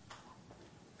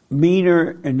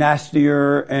meaner and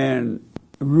nastier and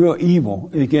real evil.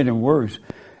 It's getting worse.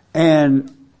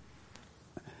 And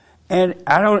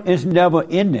it's never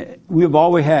ended. We've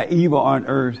always had evil on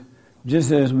earth,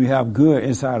 just as we have good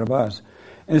inside of us.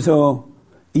 And so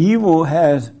evil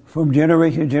has, from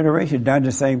generation to generation, done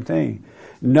the same thing.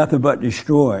 Nothing but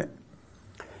destroyed.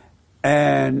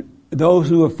 And those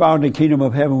who have found the kingdom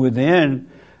of heaven within,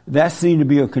 that seemed to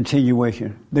be a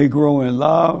continuation. They grow in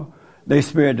love, they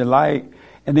spare delight,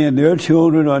 and then their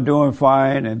children are doing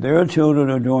fine, and their children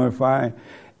are doing fine.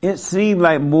 It seemed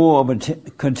like more of a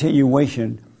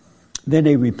continuation than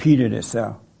they repeated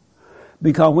itself.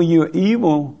 Because when you're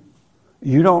evil,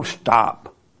 you don't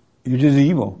stop. You're just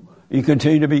evil. You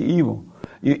continue to be evil.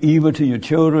 You're evil to your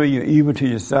children, you're evil to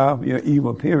yourself, you're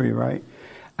evil, period, right?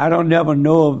 I don't never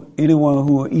know of anyone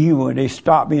who are evil and they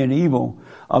stop being evil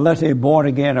unless they're born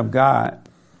again of God.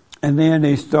 And then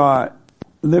they start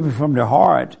living from their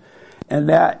heart, and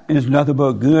that is nothing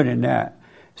but good in that.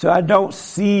 So I don't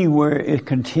see where it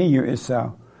continues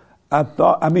itself.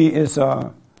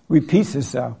 It repeats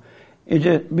itself. It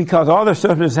just, because all the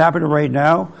stuff that's happening right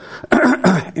now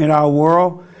in our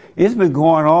world, it's been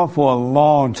going on for a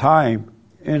long time.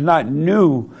 It's not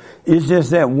new. It's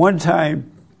just that one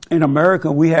time in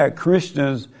America we had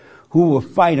Christians who would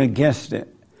fight against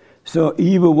it. So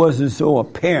evil wasn't so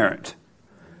apparent,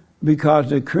 because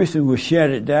the Christians would shut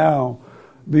it down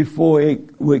before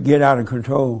it would get out of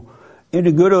control. In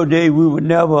the good old days, we would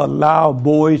never allow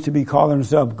boys to be calling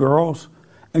themselves girls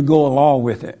and go along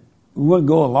with it. We wouldn't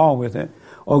go along with it.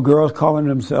 Or girls calling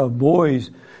themselves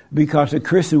boys, because the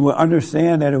Christian would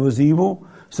understand that it was evil,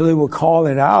 so they would call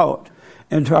it out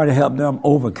and try to help them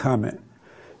overcome it.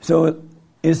 So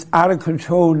it's out of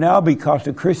control now because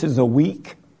the Christians are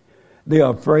weak. They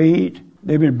are afraid.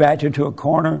 They've been backed into a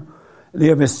corner. They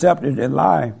have accepted a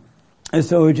lie. And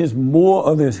so it's just more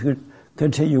of this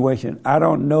continuation. I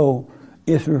don't know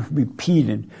if it's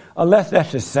repeating, unless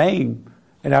that's the same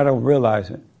and I don't realize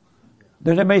it.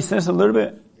 Does that make sense a little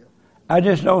bit? I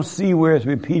just don't see where it's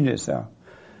repeating itself.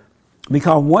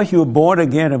 Because once you're born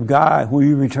again of God, when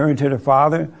you return to the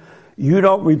Father, you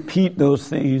don't repeat those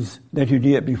things that you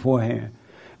did beforehand.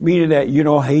 Meaning that you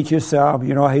don't hate yourself,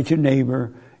 you don't hate your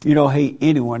neighbor, you don't hate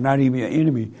anyone, not even your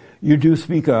enemy. You do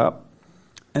speak up.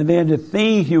 And then the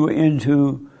things you were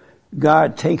into,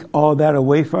 God take all that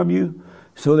away from you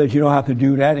so that you don't have to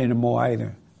do that anymore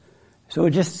either. So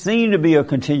it just seemed to be a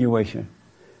continuation.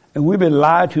 And we've been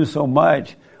lied to so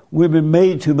much, we've been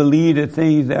made to believe that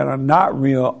things that are not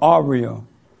real are real,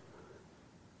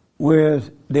 whereas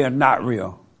they're not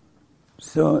real.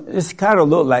 So it's kind of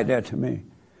looked like that to me.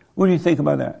 What do you think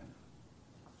about that?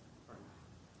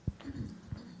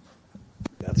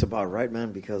 That's about right,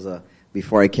 man, because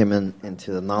before I came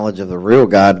into the knowledge of the real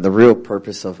God, the real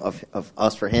purpose of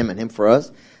us for him and him for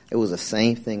us, it was the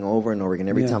same thing over and over again.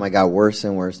 Every time I got worse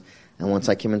and worse. And once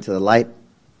I came into the light,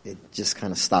 it just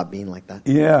kind of stopped being like that.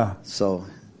 Yeah. So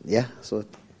I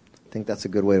think that's a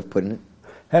good way of putting it.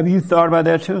 Have you thought about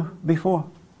that too before?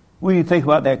 What do you think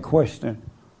about that question?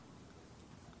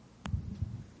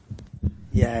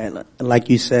 Yeah, like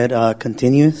you said,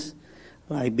 continuous.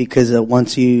 Like, because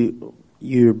once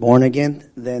you're born again,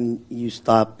 then you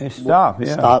stop. It stops,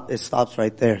 yeah. It stops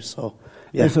right there. So,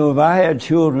 yeah. And so if I had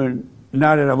children,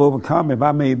 now that I've overcome, if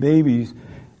I made babies,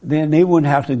 then they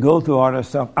wouldn't have to go through all that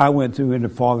stuff I went through in the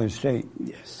fallen state.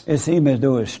 Yes. It seems as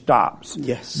though it stops.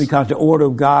 Yes. Because the order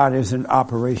of God is in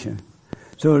operation.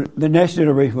 So the next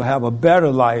generation will have a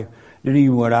better life than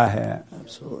even what I had.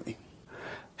 Absolutely.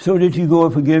 So did you go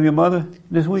and forgive your mother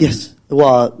this week? Yes.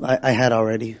 Well, I had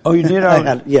already. Oh, you did already? I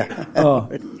had, yeah.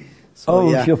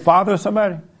 Was your father or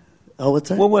somebody? Oh, what's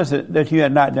that? What was it that you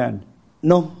had not done?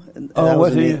 No. Oh,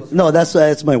 was it? No,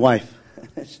 that's my wife.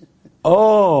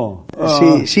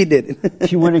 She did it.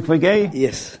 She went and forgave?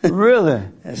 Yes. Really?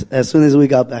 As soon as we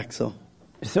got back, so.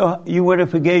 So you went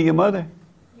and forgave your mother?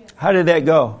 How did that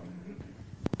go?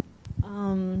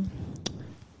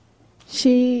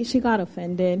 She got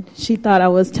offended. She thought I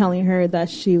was telling her that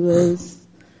she was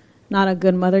not a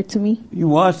good mother to me. You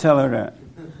was telling her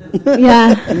that.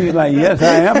 Yeah. You're like, yes,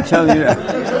 I am telling you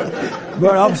that.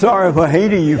 But I'm sorry for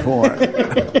hating you for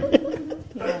it.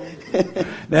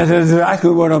 That's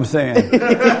exactly what I'm saying.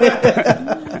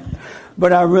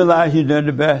 But I realize you done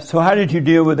the best. So how did you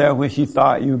deal with that when she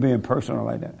thought you were being personal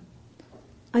like that?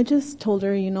 I just told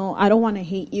her, I don't want to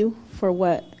hate you for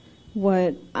what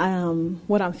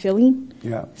I'm feeling.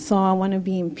 Yeah. So I want to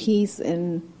be in peace,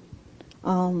 and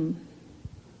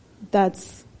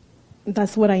that's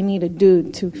what I need to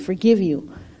do to forgive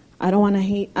you. I don't want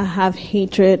to have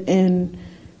hatred and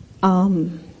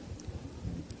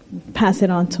pass it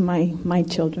on to my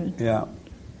children. Yeah.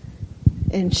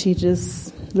 And she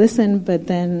just listened, but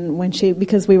then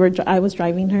because I was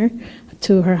driving her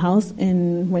to her house,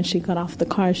 and when she got off the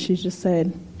car, she just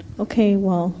said, "Okay,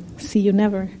 well, see you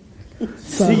never."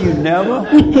 So. See you never?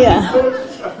 Yeah.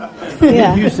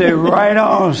 Yeah. You say, right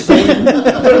on, Satan.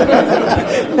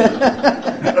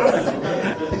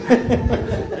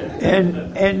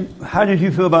 And how did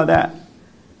you feel about that?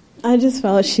 I just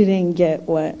felt she didn't get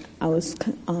what I was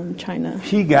trying to.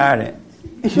 She got it.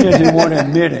 She just didn't want to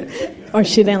admit it. Or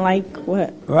she didn't like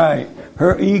what? Right.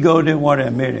 Her ego didn't want to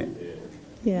admit it.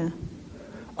 Yeah.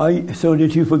 So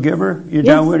did you forgive her? You're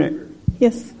Yes. done with it?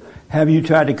 Yes. Have you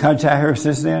tried to contact her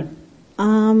since then?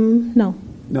 No.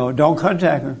 No, don't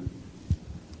contact her.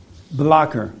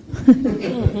 Block her.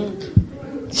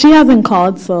 She hasn't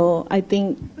called, so I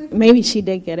think maybe she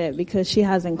did get it because she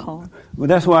hasn't called. Well,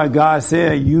 that's why God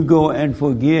said, you go and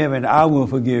forgive and I will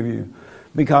forgive you.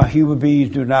 Because human beings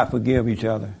do not forgive each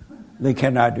other. They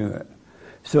cannot do it.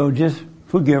 So just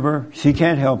forgive her. She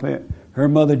can't help it. Her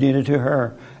mother did it to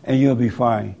her, and you'll be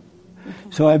fine.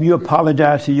 So have you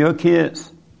apologized to your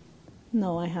kids?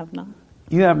 No, I have not.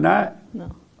 You have not?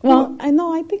 No. Well,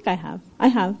 I think I have. I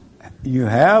have. You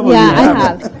have? Or Yeah, you I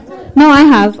haven't? have. No, I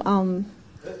have.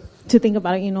 To think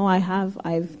about it, I have.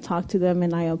 I've talked to them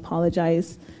and I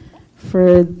apologize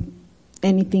for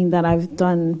anything that I've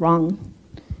done wrong.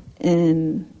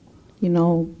 And,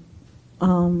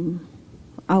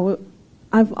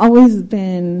 I've always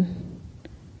been,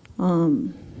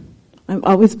 I've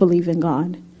always believed in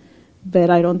God, but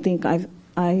I don't think I've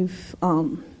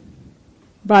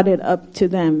brought it up to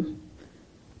them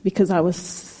because I was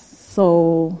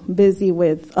so busy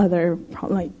with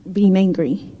being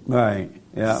angry. Right.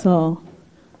 Yeah. So,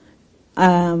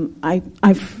 I've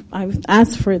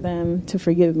asked for them to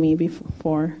forgive me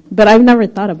before, but I've never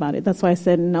thought about it. That's why I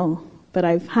said no, but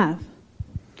I have.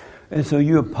 And so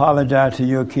you apologize to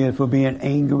your kids for being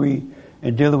angry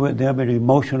and dealing with them in an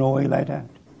emotional way like that?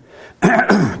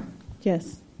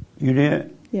 Yes. You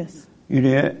did? Yes. You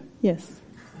did? Yes.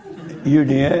 You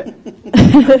did?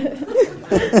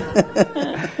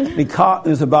 The cock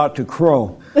is about to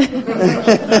crow.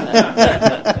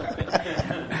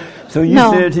 So you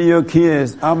said to your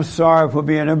kids, I'm sorry for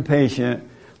being impatient,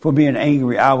 for being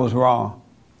angry. I was wrong.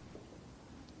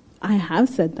 I have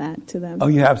said that to them. Oh,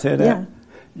 you have said that? Yeah.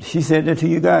 She said that to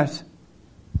you guys?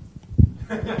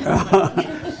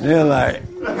 They're like...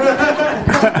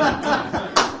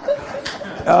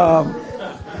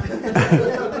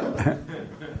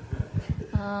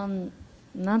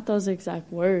 Not those exact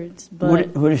words, but...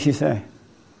 What did she say?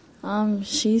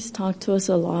 She's talked to us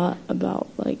a lot about,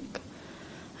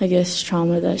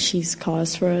 trauma that she's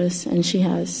caused for us, and she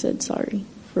has said sorry.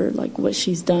 for like what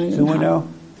she's done. So what now?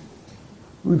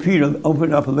 Repeat,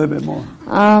 open up a little bit more.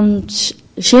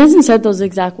 She hasn't said those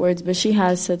exact words, but she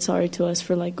has said sorry to us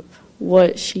for like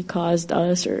what she caused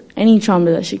us or any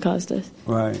trauma that she caused us.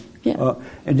 Right. Yeah.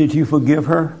 And did you forgive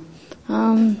her?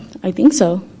 I think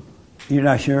so. You're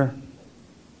not sure?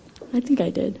 I think I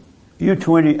did. You're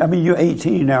 20. I mean, you're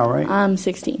 18 now, right? I'm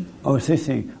 16. Oh,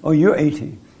 16. Oh, you're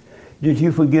 18. Did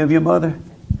you forgive your mother?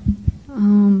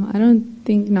 I don't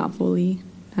think not fully.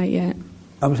 Not yet.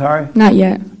 I'm sorry? Not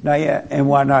yet. Not yet. And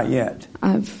why not yet?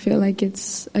 I feel like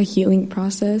it's a healing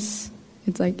process.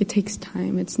 It's like it takes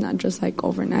time. It's not just like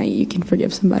overnight you can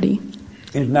forgive somebody.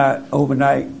 It's not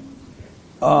overnight.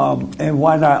 And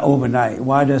why not overnight?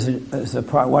 Why does it?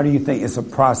 Why do you think it's a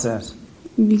process?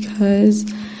 Because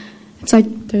it's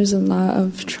like there's a lot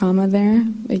of trauma there.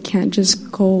 It can't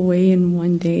just go away in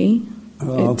one day.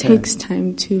 Oh, it takes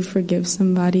time to forgive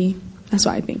somebody. That's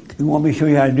what I think. You want me to show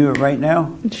you how to do it right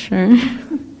now? Sure.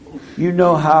 You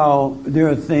know how there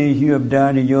are things you have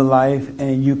done in your life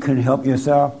and you couldn't help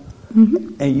yourself?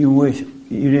 Mm-hmm. And you wish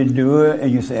you didn't do it,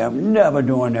 and you say, I'm never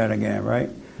doing that again, right?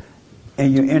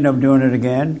 And you end up doing it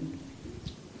again,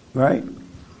 right?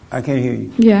 I can't hear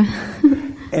you. Yeah.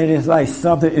 And it's like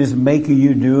something is making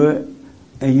you do it,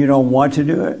 and you don't want to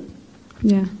do it.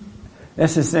 Yeah.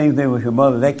 That's the same thing with your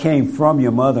mother. That came from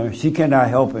your mother. She cannot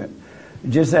help it.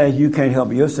 Just as you can't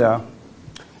help yourself.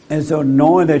 And so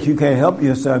knowing that you can't help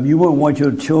yourself, you wouldn't want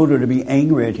your children to be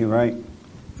angry at you, right?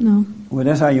 No. Well,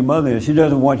 that's how your mother is. She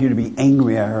doesn't want you to be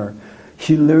angry at her.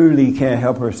 She literally can't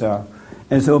help herself.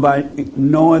 And so by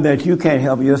knowing that you can't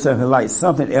help yourself, it's like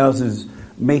something else is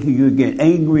making you get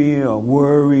angry or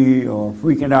worry or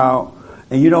freaking out.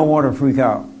 And you don't want to freak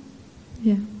out.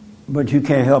 Yeah. But you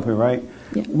can't help it, right?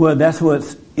 Yeah. Well, that's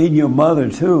what's in your mother,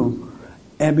 too.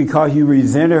 And because you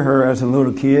resented her as a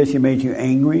little kid, she made you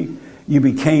angry, you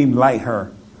became like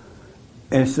her.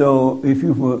 And so if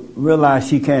you realize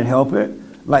she can't help it,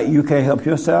 like you can't help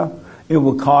yourself, it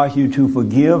will cause you to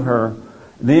forgive her.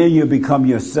 Then you become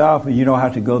yourself and you don't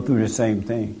have to go through the same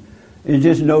thing. And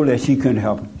just know that she couldn't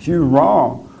help it. She was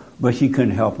wrong, but she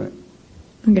couldn't help it.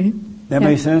 Okay. That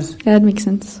makes sense? Yeah, that makes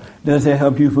sense. Does it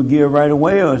help you forgive right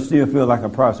away or still feel like a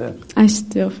process? I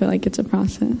still feel like it's a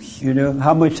process. You know,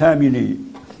 how much time you need?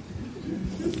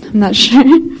 I'm not sure.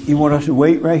 You want us to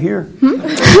wait right here?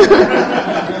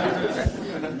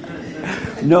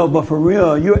 No, but for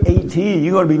real, you're 18.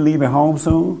 You're going to be leaving home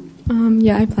soon?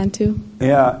 Yeah, I plan to.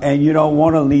 Yeah, and you don't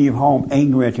want to leave home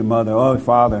angry at your mother or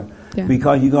father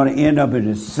because you're going to end up in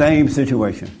the same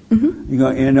situation. Mm-hmm. You're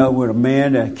going to end up with a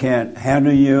man that can't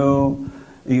handle you.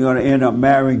 You're going to end up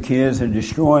marrying kids and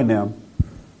destroying them.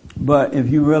 But if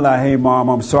you realize, hey, Mom,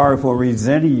 I'm sorry for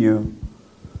resenting you,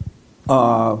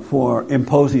 for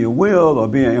imposing your will or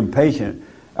being impatient,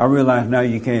 I realize now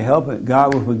you can't help it.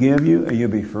 God will forgive you and you'll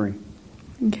be free.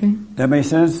 Okay. That makes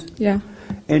sense? Yeah.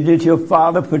 And did your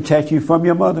father protect you from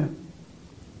your mother?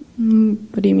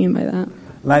 What do you mean by that?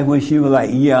 Like when she was like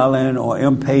yelling or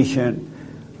impatient,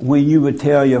 when you would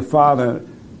tell your father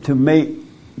to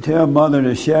tell mother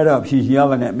to shut up, she's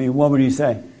yelling at me, what would he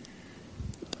say?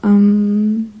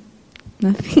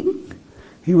 Nothing.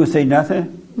 He would say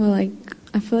nothing? Well, like,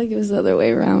 I feel like it was the other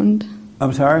way around.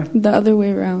 I'm sorry? The other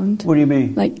way around. What do you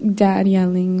mean? Like dad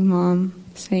yelling, mom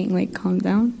saying like, calm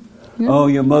down. You know? Oh,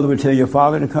 your mother would tell your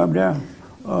father to calm down?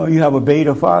 Oh, you have a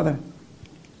beta father?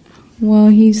 Well,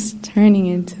 he's turning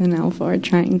into an alpha or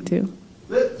trying to.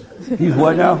 He's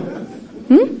what now?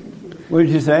 What did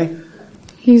you say?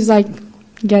 He's like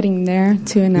getting there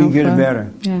to an alpha. He's getting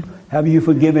better? Yeah. Have you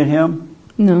forgiven him?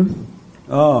 No.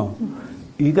 Oh,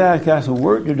 you guys got some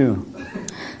work to do.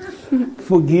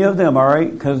 Forgive them, all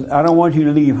right? Because I don't want you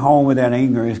to leave home with that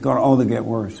anger. It's going to only get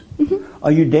worse. Mm-hmm.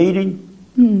 Are you dating?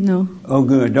 No. Oh,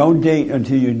 good. Don't date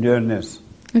until you've done this.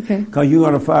 Okay. Because you're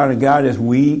going to find a guy that's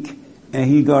weak, and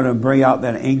he's going to bring out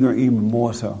that anger even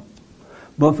more so.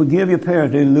 But forgive your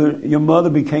parents. Your mother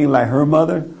became like her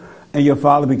mother, and your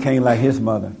father became like his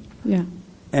mother. Yeah.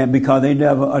 And because they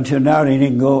never, until now, they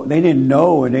didn't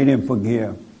know, and they didn't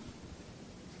forgive.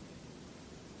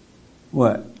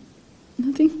 What?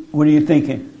 Nothing. What are you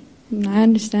thinking? I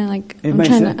understand. Like, I'm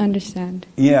trying to understand.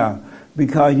 Yeah.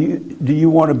 Because do you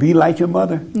want to be like your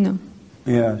mother? No.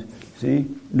 Yeah. See?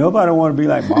 Nobody want to be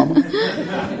like mama.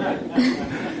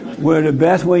 Well, the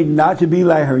best way not to be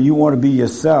like her, you want to be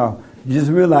yourself.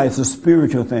 Just realize it's a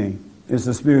spiritual thing. It's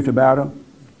a spiritual battle.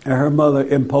 And her mother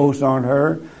imposed on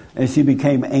her, and she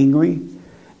became angry.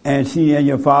 And she and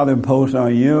your father imposed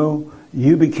on you.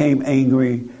 You became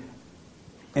angry.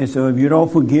 And so if you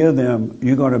don't forgive them,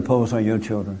 you're going to impose on your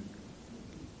children.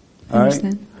 All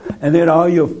right? And then all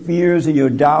your fears and your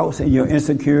doubts and your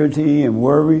insecurity and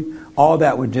worry, all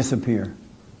that would disappear.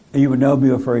 And you would never be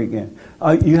afraid again.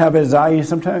 You have anxiety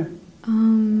sometimes?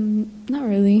 Not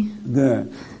really.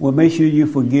 Good. Well, make sure you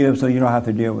forgive so you don't have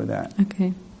to deal with that.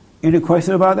 Okay. Any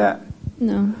question about that?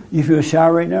 No. You feel shy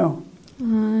right now?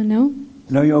 No.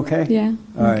 No, you okay? Yeah.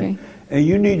 All right. Okay. And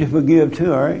you need to forgive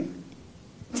too, all right?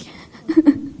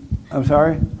 I'm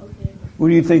sorry? Okay. What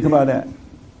do you think about that?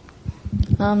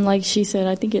 Like she said,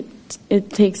 I think it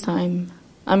takes time.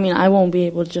 I mean, I won't be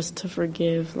able just to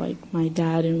forgive like my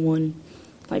dad in one,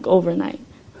 like overnight.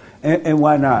 And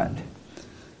why not?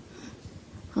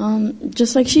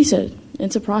 Just like she said,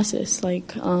 it's a process.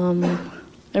 Like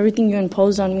everything you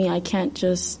imposed on me, I can't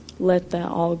just let that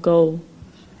all go.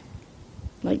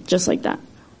 Like just like that.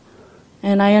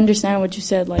 And I understand what you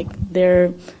said. Like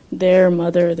their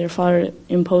mother, their father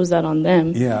imposed that on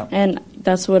them. Yeah. And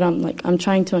that's what I'm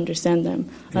trying to understand them.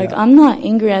 Like Yeah. I'm not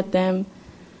angry at them,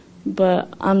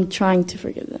 but I'm trying to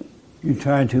forgive them. You're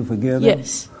trying to forgive them?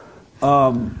 Yes.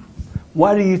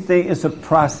 Why do you think it's a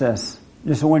process?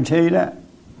 Just want to tell you that?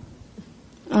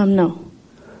 No.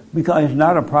 Because it's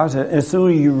not a process. As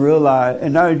soon as you realize,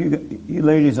 and now you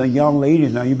ladies are young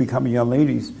ladies now, you becoming young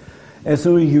ladies. As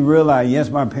soon as you realize, yes,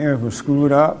 my parents were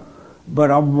screwed up,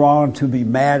 but I'm wrong to be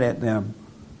mad at them,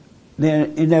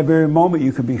 then in that very moment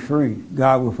you can be free.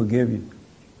 God will forgive you.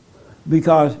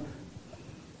 Because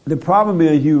the problem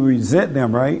is you resent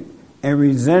them, right? And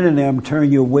resenting them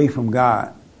turn you away from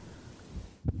God.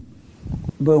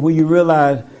 But when you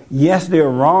realize, yes, they're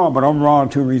wrong, but I'm wrong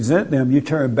to resent them, you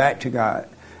turn back to God.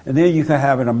 And then you can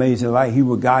have an amazing life. He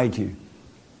will guide you.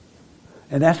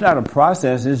 And that's not a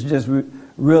process. It's just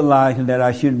realizing that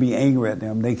I shouldn't be angry at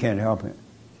them. They can't help it.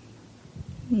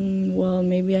 Well,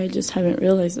 maybe I just haven't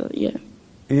realized that yet.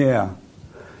 Yeah.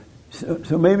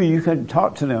 So maybe you can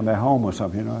talk to them at home or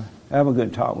something, have a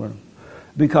good talk with them.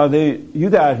 Because you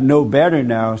guys know better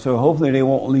now, so hopefully they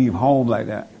won't leave home like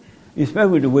that.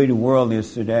 Especially the way the world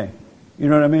is today. You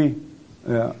know what I mean?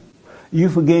 Yeah. You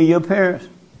forgave your parents?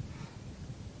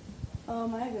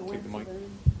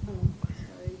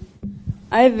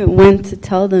 I haven't went to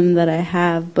tell them that I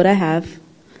have, but I have.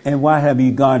 And why have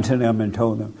you gone to them and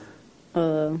told them?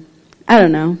 I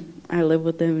don't know. I live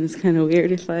with them, and it's kind of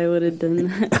weird if I would have done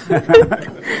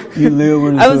that. You live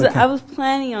with them?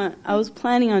 I was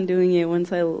planning on doing it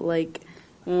once I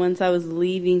was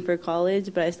leaving for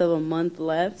college, but I still have a month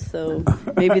left, so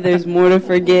maybe there's more to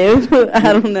forgive. I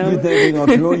don't know. You think they're going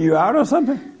to throw you out or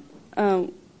something?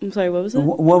 I'm sorry, what was it?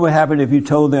 What would happen if you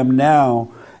told them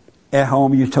now, at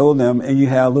home you told them, and you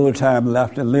had a little time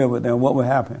left to live with them? What would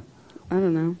happen? I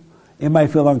don't know. It might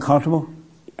feel uncomfortable?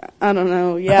 I don't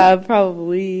know. Yeah,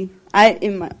 probably. I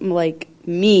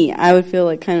would feel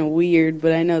like kind of weird,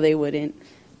 but I know they wouldn't.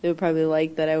 They would probably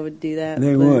like that I would do that.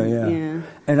 They would, yeah.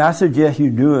 And I suggest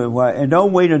you do it. And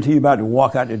don't wait until you're about to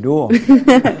walk out the door.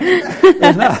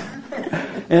 It's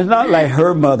not like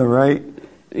her mother, right?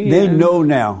 Yeah. They know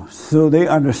now, so they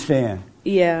understand.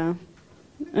 Yeah.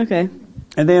 Okay.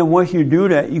 And then once you do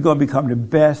that, you're going to become the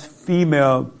best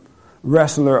female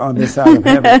wrestler on this side of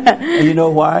heaven. And you know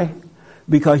why?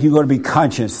 Because you're going to be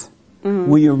conscious. Mm-hmm.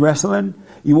 When you're wrestling,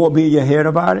 you won't be in your head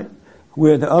about it,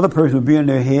 where the other person will be in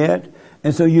their head.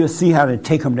 And so you'll see how to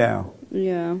take them down.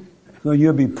 Yeah. So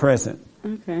you'll be present.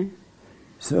 Okay.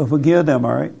 So forgive them,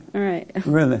 all right? All right.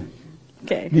 Really?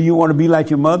 Okay. Do you want to be like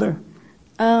your mother?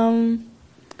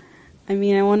 I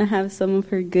mean, I want to have some of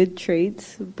her good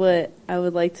traits, but I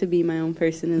would like to be my own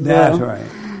person as well. That's right.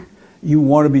 You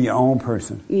want to be your own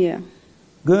person. Yeah.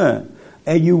 Good.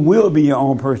 And you will be your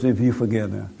own person if you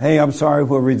forgive them. Hey, I'm sorry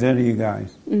for resenting you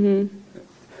guys. Mm-hmm.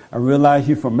 I realize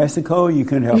you're from Mexico. You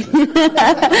couldn't help it.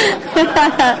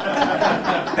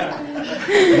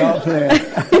 No, I'm playing.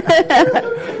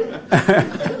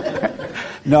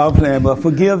 No, I'm playing, but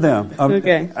forgive them.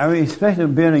 Okay. I mean, especially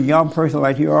being a young person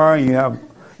like you are, and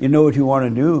you know what you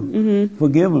want to do. Mm-hmm.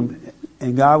 Forgive them,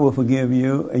 and God will forgive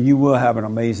you, and you will have an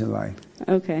amazing life.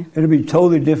 Okay. It'll be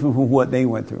totally different from what they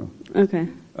went through. Okay.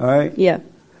 All right? Yeah.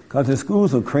 Because the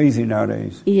schools are crazy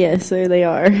nowadays. Yes, sir, they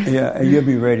are. Yeah, and you'll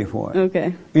be ready for it.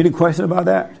 Okay. Any questions about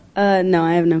that? No,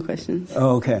 I have no questions.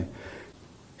 Okay.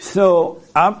 So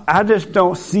I just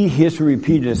don't see history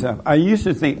repeat itself. I used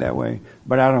to think that way,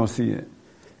 but I don't see it.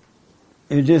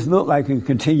 It just looked like a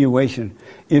continuation.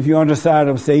 If you're on the side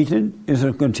of Satan, it's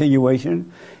a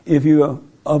continuation. If you're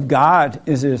of God,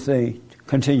 it's a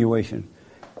continuation.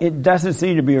 It doesn't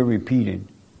seem to be a repeating.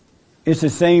 It's the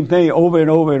same thing over and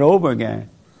over and over again.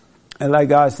 And like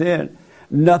God said,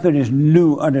 nothing is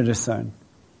new under the sun.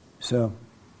 So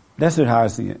that's how I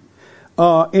see it.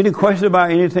 Any questions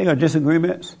about anything or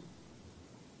disagreements?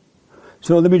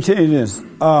 So let me tell you this.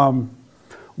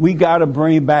 We got to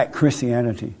bring back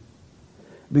Christianity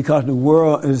because the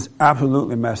world is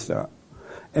absolutely messed up.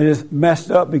 And it's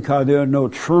messed up because there are no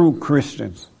true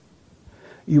Christians.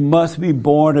 You must be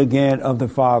born again of the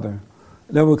Father.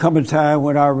 There will come a time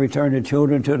when I return the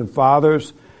children to the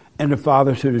fathers and the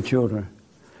fathers to the children.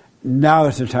 Now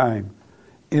is the time.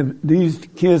 If these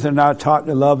kids are not taught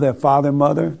to love their father and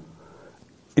mother,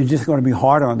 it's just going to be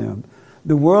hard on them.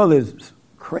 The world is,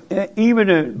 even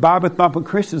the Bible-thumping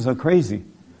Christians are crazy.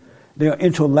 They're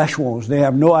intellectuals. They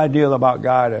have no idea about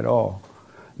God at all.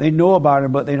 They know about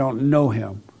Him, but they don't know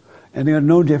Him. And they're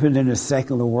no different than the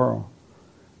secular world.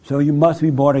 So you must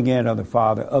be born again of the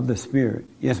Father, of the Spirit.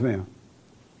 Yes, ma'am.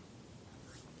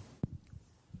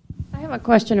 I have a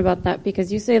question about that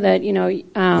because you say that,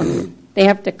 they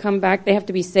have to come back, they have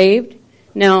to be saved.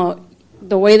 Now,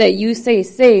 the way that you say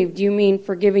saved, you mean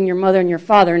forgiving your mother and your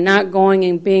father, not going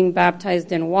and being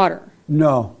baptized in water.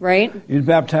 No. Right? It's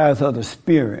baptized of the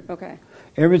Spirit. Okay.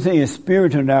 Everything is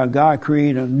spiritual now. God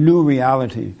created a new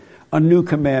reality, a new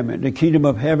commandment. The kingdom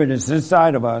of heaven is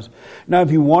inside of us. Now,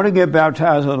 if you want to get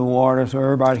baptized of the water so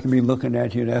everybody can be looking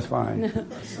at you, that's fine.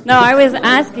 No, I was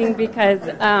asking because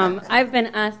I've been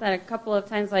asked that a couple of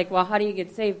times, like, well, how do you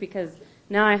get saved? Because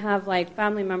now I have, like,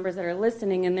 family members that are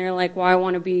listening, and they're like, well, I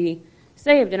want to be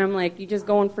saved. And I'm like, you just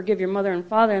go and forgive your mother and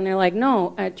father. And they're like,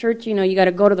 no, at church, you got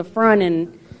to go to the front,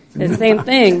 and the same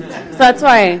thing. So that's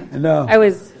why No. I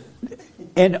was...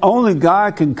 And only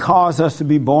God can cause us to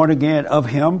be born again of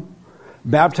Him.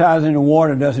 Baptizing in the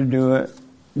water doesn't do it.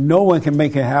 No one can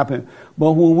make it happen.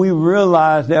 But when we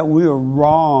realize that we are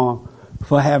wrong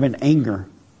for having anger,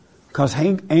 because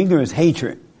anger is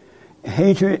hatred.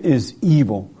 Hatred is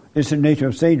evil. It's the nature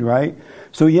of Satan, right?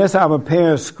 So yes, our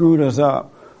parents screwed us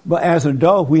up. But as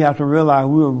adults, we have to realize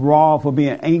we were wrong for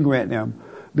being angry at them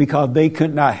because they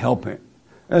could not help it.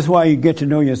 That's why you get to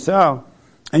know yourself,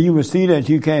 and you will see that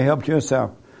you can't help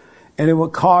yourself. And it will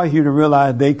cause you to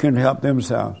realize they couldn't help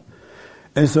themselves.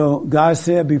 And so God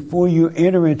said, before you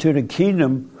enter into the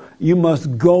kingdom, you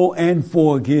must go and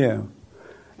forgive.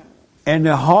 And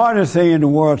the hardest thing in the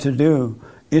world to do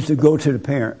is to go to the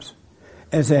parents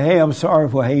and say, hey, I'm sorry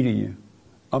for hating you.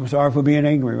 I'm sorry for being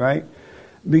angry, right?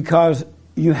 Because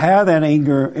you have that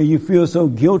anger and you feel so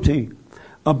guilty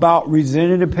about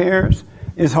resenting the parents.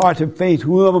 It's hard to face.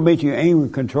 Whoever makes you angry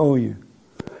control you.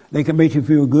 They can make you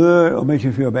feel good or make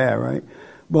you feel bad, right?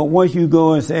 But once you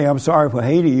go and say, I'm sorry for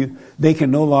hating you, they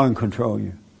can no longer control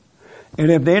you.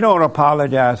 And if they don't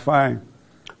apologize, fine.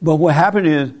 But what happened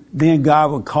is, then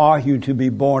God will cause you to be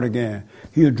born again.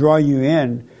 He'll draw you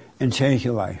in and change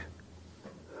your life.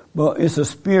 But it's a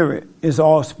spirit. It's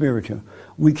all spiritual.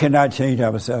 We cannot change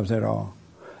ourselves at all.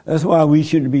 That's why we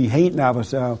shouldn't be hating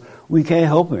ourselves. We can't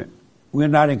help it. We're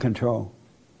not in control.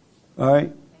 All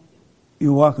right?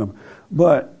 You're welcome.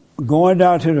 But going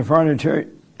down to the front of the church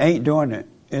ain't doing it.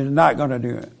 It's not going to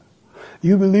do it.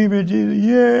 You believe in Jesus?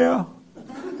 Yeah.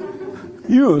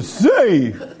 You're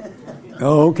saved.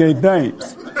 Oh, okay,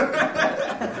 thanks.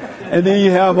 And then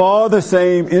you have all the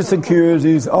same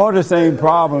insecurities, all the same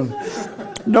problems.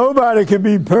 Nobody can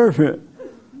be perfect.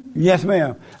 Yes,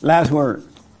 ma'am. Last word.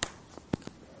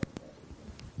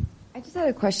 I just had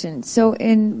a question. So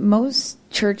in most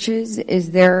churches,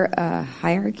 is there a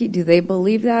hierarchy? Do they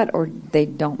believe that or they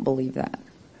don't believe that?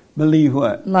 Believe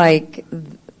what? Like,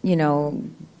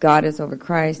 God is over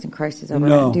Christ and Christ is over...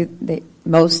 No.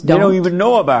 Most don't. They don't don't? even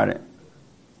know about it.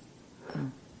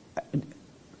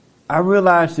 I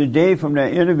realized today from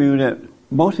that interview that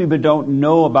most people don't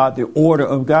know about the order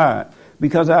of God.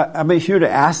 Because I make sure to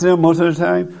ask them most of the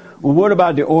time, well, what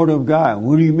about the order of God?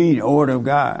 What do you mean, order of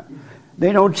God?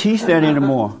 They don't teach that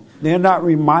anymore. They're not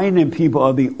reminding people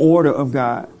of the order of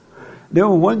God. There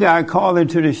was one guy called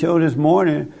into the show this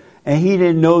morning, and he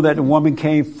didn't know that the woman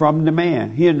came from the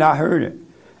man. He had not heard it.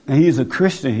 And he's a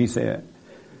Christian, he said.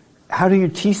 How do you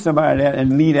teach somebody that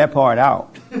and leave that part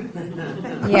out?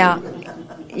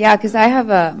 Yeah, because I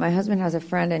have my husband has a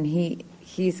friend, and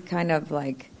he's kind of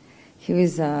like, he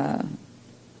was a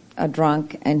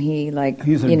drunk, and he like,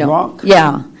 he's a drunk?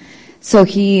 Yeah. So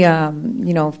he,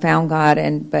 found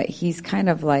God, but he's kind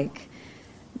of like,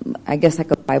 I guess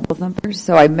like a Bible thumper.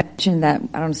 So I mentioned that,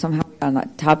 I don't know, somehow on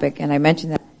that topic, and I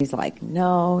mentioned that. He's like,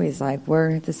 no, he's like,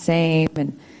 we're the same.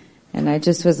 And I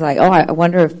just was like, I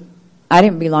wonder if, I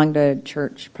didn't belong to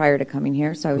church prior to coming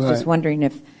here, so I was just wondering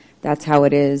if that's how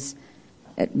it is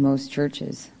at most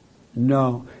churches.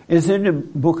 No. It's in the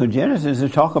book of Genesis to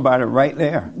talk about it right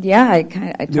there. Yeah, I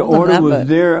told the order him that, was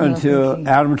there until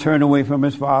Adam turned away from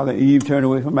his father, Eve turned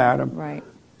away from Adam. Right.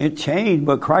 It changed,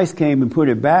 but Christ came and put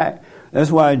it back.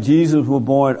 That's why Jesus was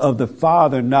born of the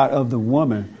Father, not of the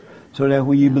woman. so that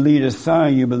when you believe the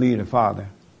Son, you believe the Father.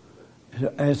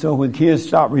 And so when kids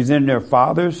stop resenting their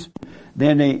fathers,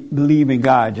 then they believe in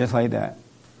God just like that.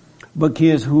 But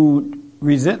kids who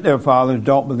resent their fathers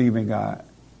don't believe in God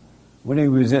when they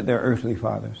resent their earthly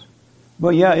fathers.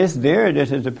 But yeah, it's there,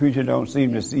 just as the preacher don't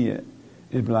seem to see it.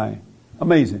 It's blind.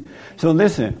 Amazing. So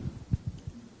listen,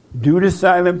 do the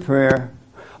silent prayer.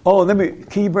 Oh,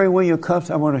 can you bring one of your cups?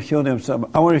 I want to show them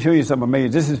something. I want to show you something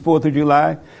amazing. This is 4th of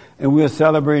July, and we're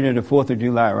celebrating the 4th of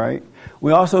July, right?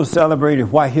 We also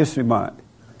celebrated White History Month.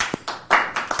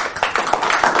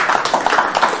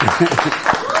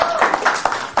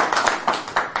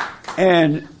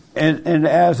 and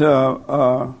as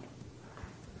a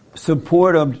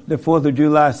support of the 4th of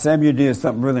July, Samuel did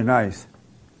something really nice.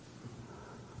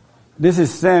 This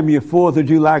is Samuel's 4th of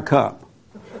July cup.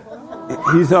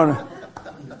 He's on.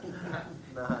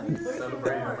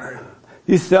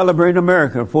 He's celebrating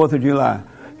America, 4th of July.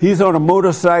 He's on a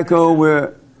motorcycle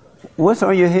where, what's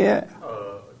on your head?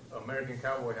 American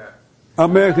cowboy hat.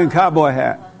 American cowboy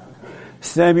hat.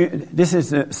 Samuel, this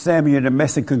is Samuel, the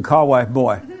Mexican cowboy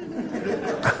boy.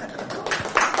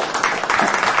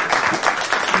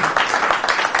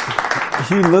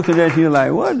 She's looking at you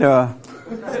like, what the?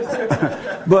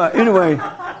 But anyway,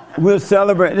 we'll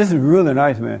celebrate. This is really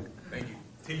nice, man. Thank you.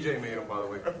 TJ made them, by the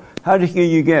way. How did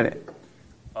you get it?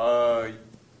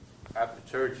 After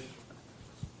church.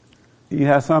 You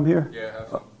have some here? Yeah, I have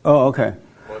some. Oh, okay.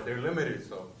 But they're limited,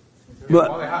 so. But,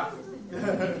 all they have.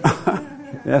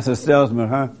 That's a salesman,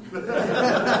 huh?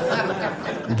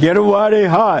 Get them while they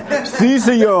hot.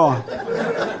 Season your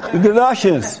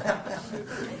Galatians.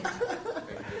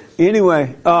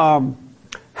 Anyway,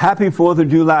 happy 4th of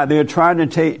July. They're trying to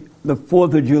take the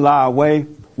 4th of July away.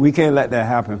 We can't let that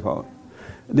happen, folks.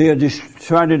 They're just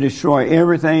trying to destroy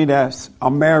everything that's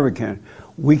American.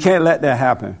 We can't let that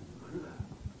happen.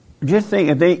 Just think,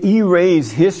 if they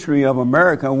erase history of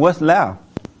America, what's left?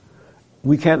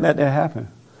 We can't let that happen.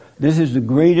 This is the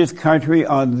greatest country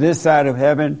on this side of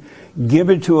heaven,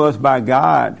 given to us by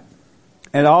God.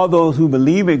 And all those who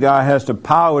believe in God has the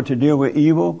power to deal with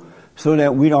evil so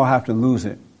that we don't have to lose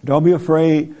it. Don't be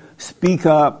afraid. Speak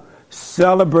up.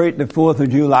 Celebrate the 4th of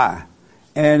July.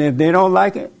 And if they don't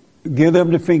like it, give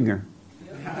them the finger.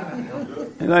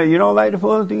 Like, you don't like the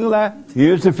 4th of July?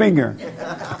 Here's the finger.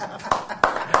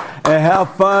 And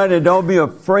have fun, and don't be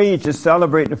afraid to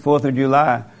celebrate the 4th of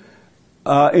July.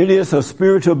 It is a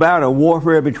spiritual battle,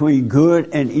 warfare between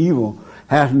good and evil.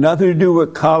 Has nothing to do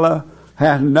with color,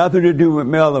 has nothing to do with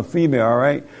male or female, all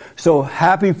right? So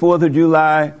happy 4th of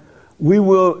July.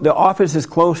 The office is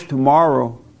closed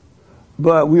tomorrow,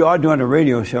 but we are doing a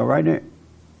radio show, right, Nick?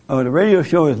 The radio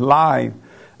show is live.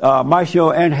 My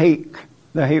show and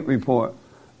the Hate Report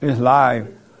is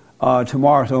live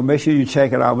tomorrow, so make sure you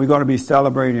check it out. We're going to be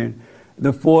celebrating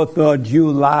the 4th of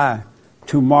July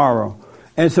tomorrow.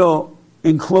 And so,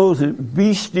 in closing,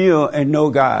 be still and know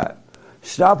God.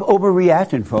 Stop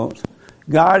overreacting, folks.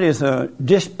 God is a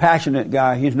dispassionate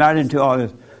guy. He's not into all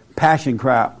this passion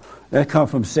crap that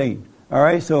comes from Satan. All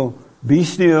right, so be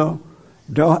still.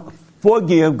 Don't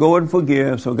forgive. Go and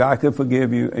forgive so God can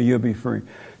forgive you and you'll be free.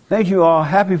 Thank you all.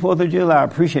 Happy 4th of July. I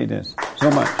appreciate this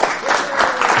so much.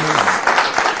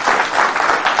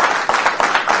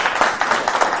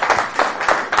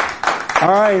 All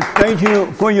right, thank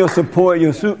you for your support.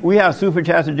 We have Super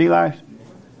Chats and D-Lives?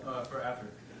 For after.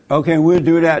 Okay, we'll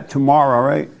do that tomorrow, all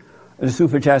right? The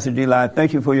Super Chats and D-Lives.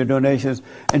 Thank you for your donations.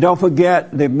 And don't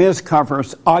forget the Men's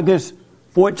Conference, August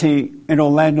 14th in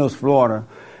Orlando, Florida.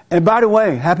 And by the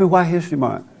way, happy White History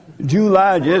Month.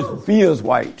 July just feels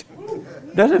white.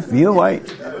 Does it feel white?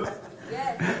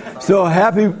 So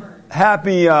happy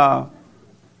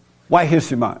White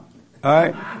History Month. All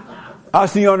right? I'll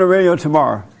see you on the radio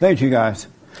tomorrow. Thank you, guys.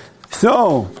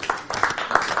 So,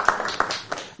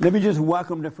 let me just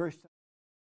welcome the first...